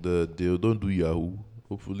deal. Don't do Yahoo.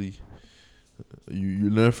 Hopefully, you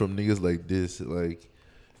learn from niggas like this, like,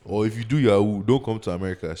 or if you do Yahoo, don't come to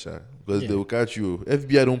America, Sha, because they will catch you.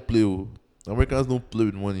 FBI don't play. Americans don't play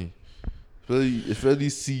with money. Especially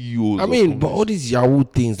CEOs. I mean, but all these Yahoo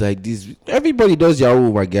things like this, everybody does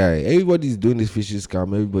Yahoo, my guy. Everybody's doing this phishing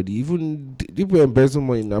scam. Everybody, even people embezzle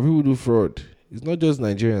money now. People do fraud. It's not just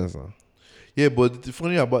Nigerians now. Yeah, but the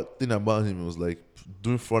funny thing about him was like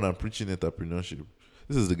doing fraud and preaching entrepreneurship.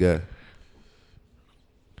 This is the guy.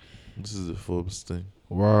 This is the Forbes thing.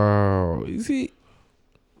 Wow. You see?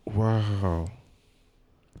 Wow.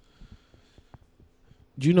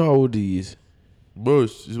 Do you know how old he is? Bro,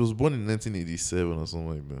 he was born in 1987 or something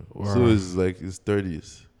like that. Wow. So it's like his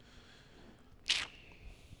 30s.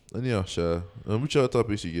 Anyhow, Sha, which other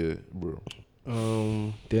topics you get, bro?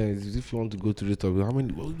 Then if you want to go to the topic, how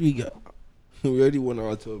many? What do we got? We already 1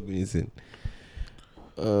 hour 12 minutes in.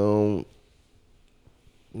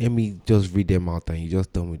 Let me just read them out and you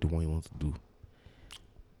just tell me the one you want to do.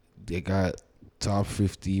 They got top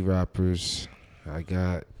 50 rappers. I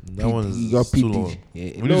got That one is you got too PD. long.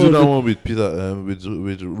 Yeah, We need to do that one with Peter,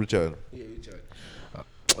 with Richard. Yeah, Richard.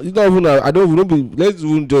 It's not even. I don't be. Let's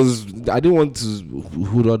even just. I didn't want to.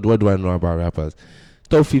 What do I know about rappers?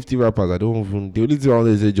 Top 50 rappers. I don't even. The only thing I want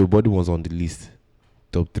to say, Joe Budden was on the list.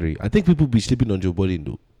 Top 3. I think people be sleeping on Joe Budden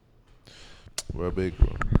though. We're big,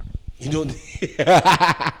 bro. You don't.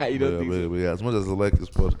 You don't think so? But yeah, as much as I like this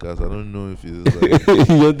podcast, I don't know if he's like. You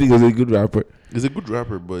don't think he's a good rapper? He's a good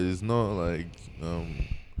rapper, but it's not like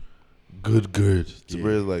good. To Yeah.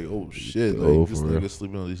 where it's like, oh shit, Oh, like this for real. nigga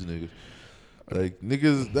sleeping on these niggas. Like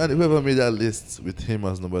niggas, that whoever made that list with him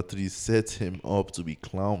as number 3 set him up to be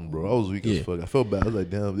clown, bro. I was weak Yeah. as fuck. I felt bad. I was like,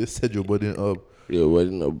 damn, they set your body up. Yeah, well,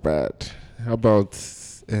 not bad. How about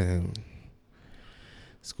let's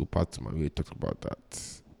go back to my way to talk about that.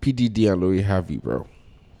 PDD and Lori Harvey, bro.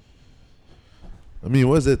 I mean,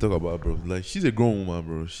 what's there to talk about, bro? Like, she's a grown woman,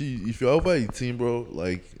 bro. If you're over 18, bro,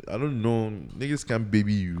 like, I don't know, niggas can't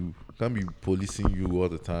baby you, can't be policing you all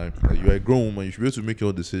the time. Like, you're a grown woman, you should be able to make your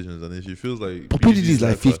own decisions. And then she feels like But PDD is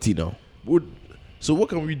like 50 now. So what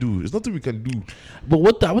can we do? There's nothing we can do. But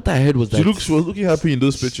what I heard was that She was looking happy in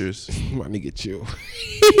those pictures. my nigga chill.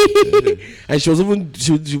 And she was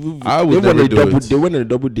even I would never do it. They went on a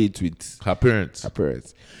double date with Her parents. her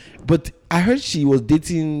parents. But I heard she was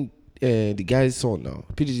dating the guy's son now.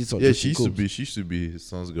 PDD's son. Yeah, Justin Combs. she used to be his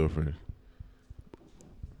son's girlfriend.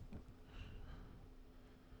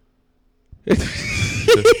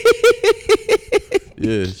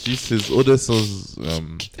 Yeah, she's his older son's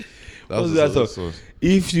What's his that older song? son.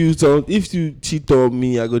 If you cheat on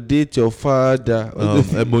me, I go date your father.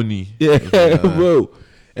 Ebony. Yeah, bro.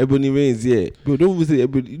 Ebony Reigns, yeah. Bro, don't even say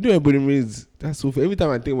Ebony. You know Ebony Reigns. That's so funny. Every time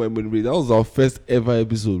I think about Ebony Reigns, that was our first ever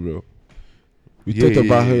episode, bro. We Yeah, talked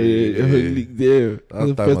about her yeah. league there. That That was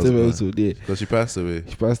the time first was ever gone. episode, yeah. Because she passed away.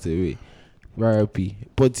 She passed away. R.I.P.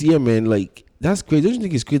 But yeah, man, like that's crazy. Don't you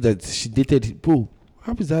think it's crazy that she dated? Bro,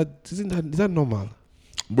 how is that? Is that normal?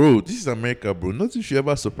 Bro, this is America, bro. Nothing should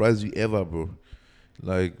ever surprise you ever, bro.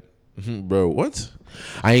 Like, bro, what?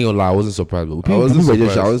 I ain't gonna lie, I wasn't surprised. Bro. I wasn't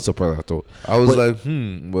surprised. I wasn't surprised at all. I was But- like,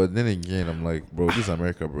 but then again, I'm like, bro, this is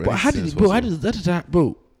America, bro. But how did Anything's it, bro? How possible. did that,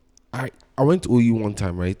 bro? I went to OU one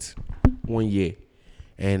time, right? 1 year,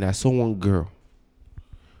 and I saw one girl.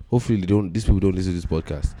 Hopefully, these people don't listen to this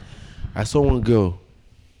podcast. I saw one girl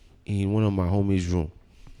in one of my homies' room,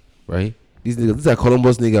 right? These are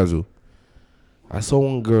Columbus niggas, though. I saw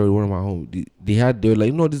one girl in one of my homes. They were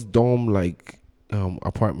like, this dorm like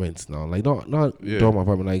apartments now, like not Yeah. dorm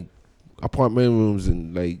apartment, like apartment rooms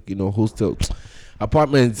and like hostel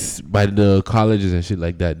apartments by the colleges and shit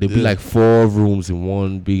like that. There'd be Yeah. like 4 rooms in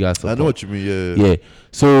one big ass. I know what you mean, yeah. Yeah.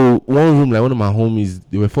 So one room, like one of my homies,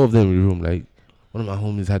 there were 4 of them in the room. Like one of my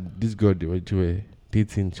homies had this girl they were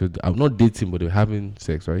dating. I'm not dating, but they were having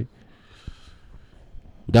sex, right?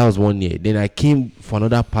 That was 1 year. Then I came for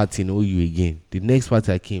another party in OU again. The next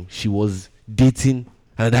party I came, she was dating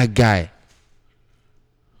another guy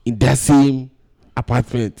in that same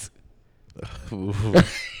apartment.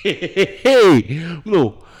 Hey,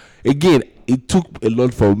 no. Again, it took a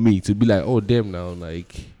lot for me to be like, oh damn, now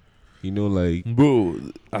like, like Bro,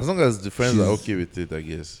 as long as the friends are She's- okay with it, I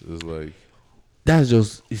guess. It's like,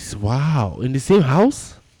 it's wow. In the same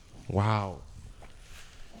house? Wow.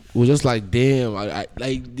 It was just like damn. I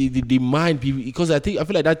like the mind people, because I feel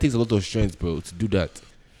like that takes a lot of strength, bro, to do that.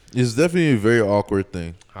 it's definitely a very awkward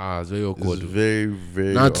thing. It's very It's awkward. very,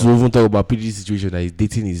 very Not to awkward. even talk about PG situation that he's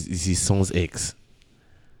dating his son's ex.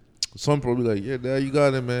 Some probably like, yeah, there you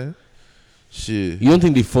got it, man. Shit. You don't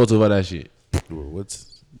think they fought over that shit? Bro, what's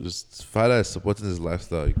just father is supporting his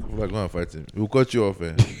lifestyle. You can like go and fight him. He'll cut you off,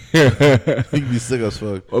 eh? He'll be sick as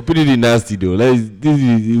fuck. Or pretty nasty though. Like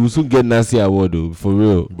he will soon get nasty award though. For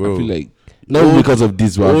real, Bro. I feel like not because of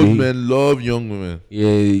this, but I Old mean, men love young women.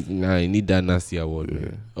 yeah, nah, you need that nasty award,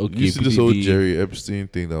 man. Okay, You see this whole PDD. Jerry Epstein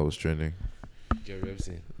thing that was trending. Jerry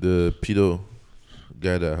Epstein. The pedo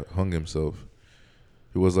guy that hung himself.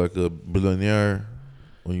 He was like a billionaire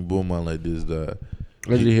Oyinbo man like this that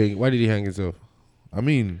Why did he hang himself? I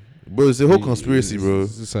mean, bro, it's a whole conspiracy, bro.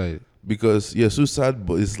 Suicide. Because suicide,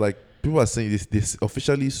 but it's like people are saying this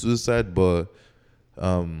officially suicide, but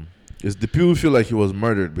it's the people feel like he was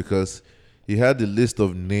murdered because he had the list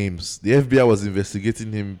of names. The FBI was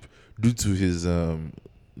investigating him due to his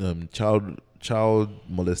child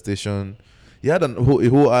molestation. He had a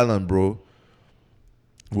whole island, bro,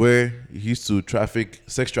 where he used to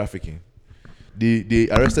sex trafficking. They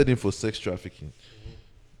arrested him for sex trafficking.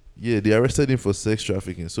 Yeah, they arrested him for sex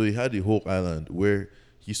trafficking. So he had the whole island where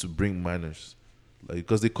he used to bring minors, like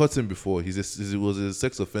because they caught him before. He was a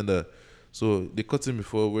sex offender, so they caught him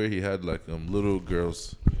before where he had like little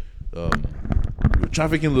girls,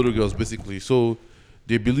 trafficking little girls basically. So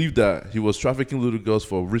they believe that he was trafficking little girls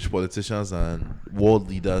for rich politicians and world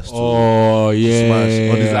leaders. Oh yeah,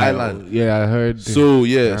 smash on his island. Yeah, I heard. So I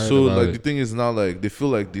yeah, heard so about like it. the thing is now like they feel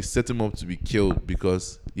like they set him up to be killed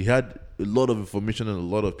because he had a lot of information on a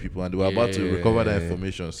lot of people and they were about to recover that Yeah.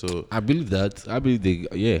 information. So I believe that. I believe they.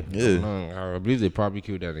 Yeah. Yeah. I believe they probably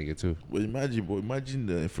killed that nigga too. but imagine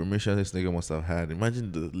the information this nigga must have had.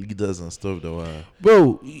 Imagine the leaders and stuff that were.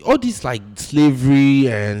 Bro, all this like slavery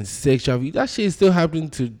and sex trafficking, that shit is still happening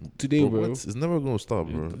today, Bro, bro. what? It's never gonna stop,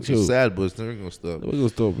 bro. Chill. It's sad, but it's never gonna stop. Never gonna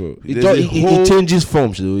stop, bro. There's a whole- It changes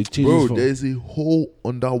forms, though. It changes Bro, forms. there's a whole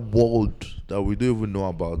underworld that we don't even know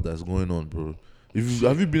about that's going on, bro.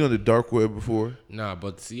 Have you been on the dark web before? Nah,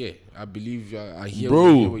 but yeah, I believe I hear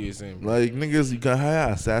Bro, what you're saying. Bro. like niggas, you can hire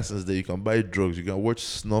assassins there. You can buy drugs. You can watch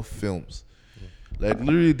snuff films. Like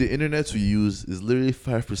literally, the internet we use is literally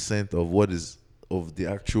 5% of what is of the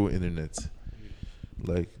actual internet.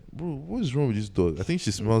 Like, bro, what is wrong with this dog? I think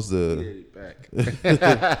she smells the.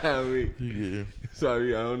 Wait, Yeah.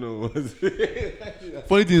 sorry, I don't know.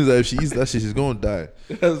 Funny thing is that if she eats that shit, she's gonna die.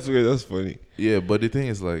 That's weird. That's funny. Yeah, but the thing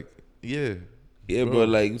is like, yeah. Yeah, Bro. but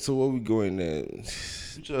like, so what we going there?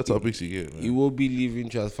 Which other topics you get, man? You will be leaving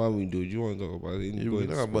Charles family, though. Do you want to talk about it? You were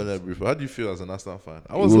talking about that brief. How do you feel as an Aston fan?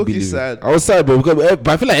 I You was will looking be leaving. sad. I was sad, bro, but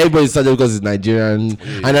I feel like everybody's sad because it's Nigerian.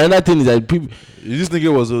 And another thing is that people. This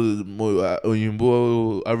nigga was a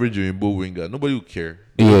average Oyinbo winger. Nobody would care.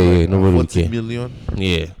 Yeah, nobody would 40 care. million.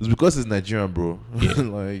 Yeah. It's because it's Nigerian, bro.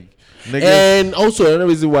 Like, niggas. And also another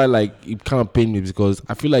reason why like it kind of pained me is because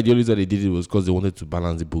I feel like the only reason they did it was because they wanted to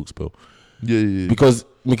balance the books, bro. Yeah. Because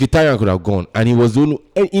Mkhitaryan could have gone, and he was the only,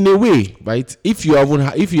 in a way, right? If you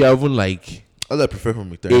haven't like All I prefer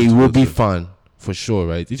from a Mkhitaryan. Iwobi fan for sure,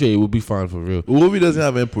 right? If you're a Iwobi fan for real, Iwobi doesn't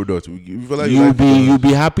have any product. We feel like you'll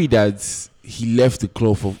be happy that he left the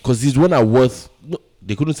club for, because he's one that worth. No,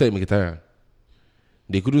 they couldn't sell Mkhitaryan.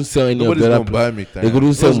 They couldn't sell any Nobody's of the gonna other. buy Mkhitaryan. They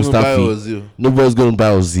couldn't sell Nobody's gonna buy Mustafi. Ozil. Nobody's gonna buy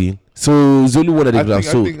Ozil. So it's the only one that they could have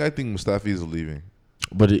sold. I think Mustafi is leaving.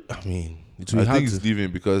 But it will I have think he's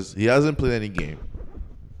leaving because he hasn't played any game.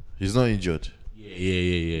 He's not injured.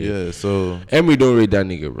 Yeah. So Emery don't rate that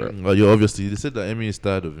nigga, bro. well, you obviously they said that Emery is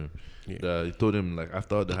tired of him. Yeah. That he told him like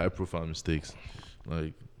after all the high profile mistakes,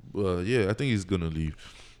 like, well, yeah, I think he's gonna leave.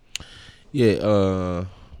 Yeah.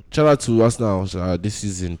 Shout out to us now this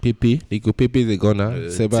season. Pepe, Nico Pepe, the gunner.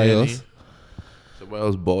 Ceballos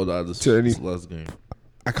balled out this Tierney. last game.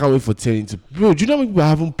 I can't wait for Tierney to. Bro, do you know how many people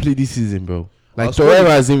haven't played this season, bro? Like Our squad Torreira is-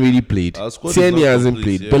 hasn't really played. our squad is Tierney not hasn't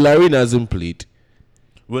complete, played. yeah. Bellerin hasn't played.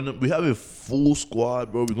 When we have a full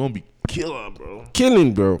squad, bro, we're gonna be killer, bro.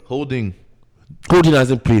 Killing, bro. Holding. Coding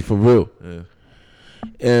hasn't played for real. Yeah.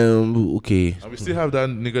 Okay. And we still have that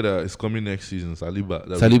nigga that is coming next season, Saliba. that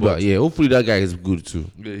we Saliba, bought. yeah. Hopefully that guy is good too.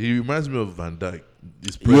 Yeah, he reminds me of Van Dijk.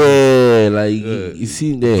 He's present. Yeah, like Yeah. you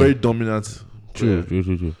see there. Very dominant. True, player.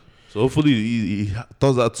 true. So hopefully he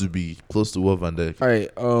turns out to be close to what Van Dijk. All right.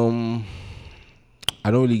 I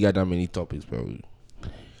don't really got that many topics, bro.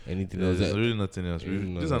 Anything else? There's really nothing else.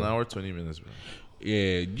 Mm, This is an hour 20 minutes, bro.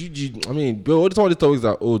 Yeah, GG. I mean, bro, some of the topics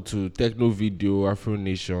are owed to Techno Video, Afro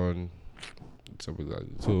Nation, something like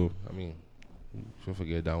that. So, I mean, don't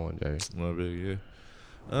forget that one, Jerry. Not big, yeah.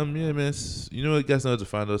 Yeah, man. You know what, guys know how to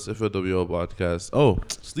find us? FLWL Podcast. Oh,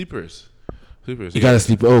 Sleepers. You gotta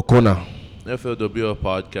sleep. Oh, corner. FLWL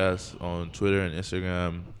Podcast on Twitter and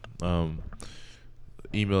Instagram.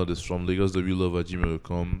 Email this from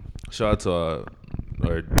LagosWLove@gmail.com. Shout out to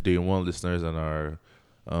our day one listeners and our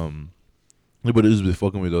anybody who's been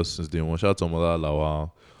fucking with us since day one. Shout out to Mola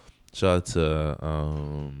Lawal. Shout out to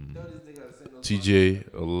TJ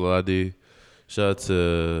Olade. Shout out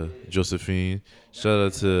to Josephine. Shout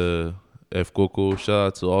out to F Coco. Shout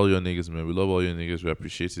out to all your niggas, man. We love all your niggas. We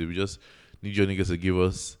appreciate it. We just need your niggas to give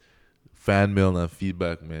us fan mail and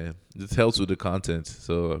feedback, man. It helps with the content.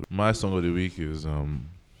 So my song of the week is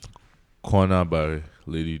Corner by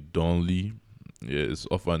Lady Dawn Lee. Yeah, it's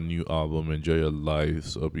off our new album, Enjoy Your Life.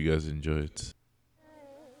 So hope you guys enjoy it.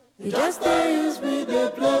 You just they use me, they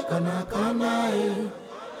play kana.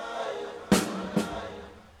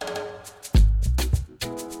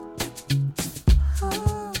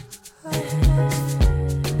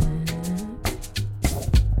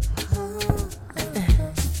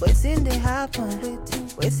 What's in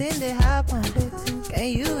the happen? Can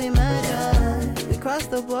you imagine? We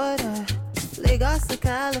crossed the border, Lagos to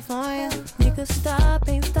California. Nigga, stop,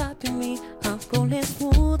 ain't stopping me. I'm rolling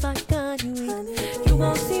smooth like Kanye. You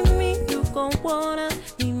won't see me, you gon' wanna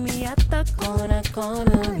meet me at the corner,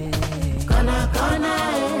 yeah. Kana,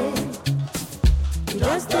 you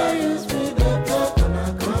just they use me, they play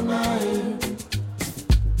kana.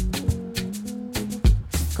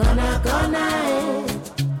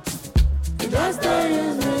 You just they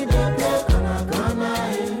use me, they play kana.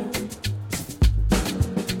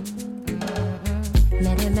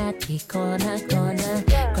 Mathematic corner,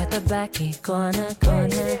 got the back corner,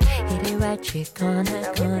 hit it right trick corner,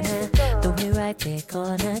 do it right there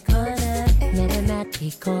corner.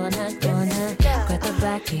 Mathematic corner, got the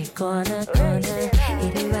back corner,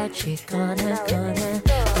 hit it right trick corner, do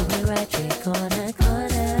it right trick corner.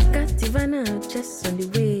 Got Ivana just on the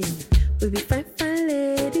way. We be fine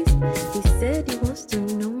ladies. He said he wants to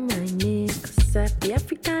know my name, 'cause I'm the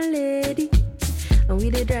African lady. And we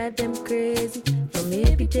they drive them crazy, from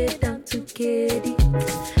ABJ down to KD.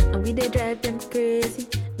 And we they drive them crazy.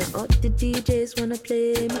 Now all the DJs wanna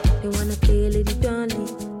play me, they wanna play Lady Dawn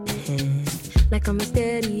Lee. Like I'm a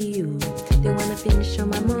stereo, they wanna finish on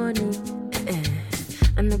my money.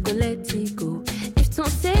 I'm not gonna let it go. If don't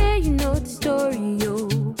say you know the story, yo,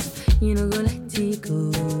 you know gonna let it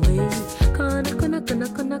go. Kana.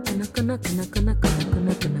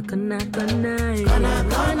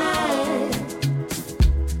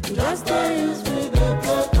 Just they use me, they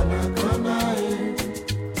play kana.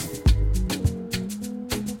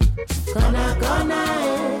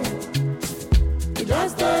 You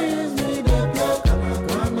just they use me, they play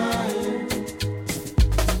kana.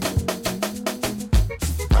 Just they use me, they play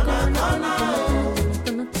kana.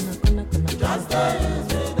 Just they use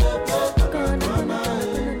me, they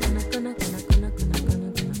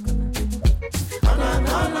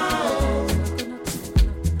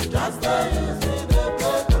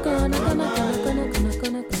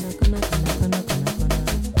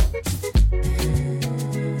play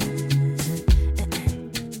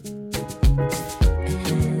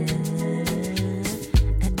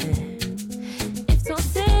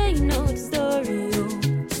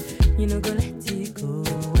no go let it go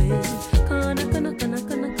away. Corner, corner, corner,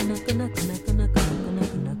 corner, corner, corner, corner, corner, corner,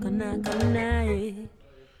 corner, corner, corner, eh.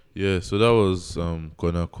 Yeah, so that was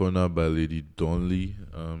Corner Corner by Lady Donley.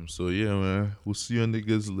 So yeah, man, we'll see you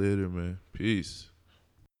niggas later, man. Peace.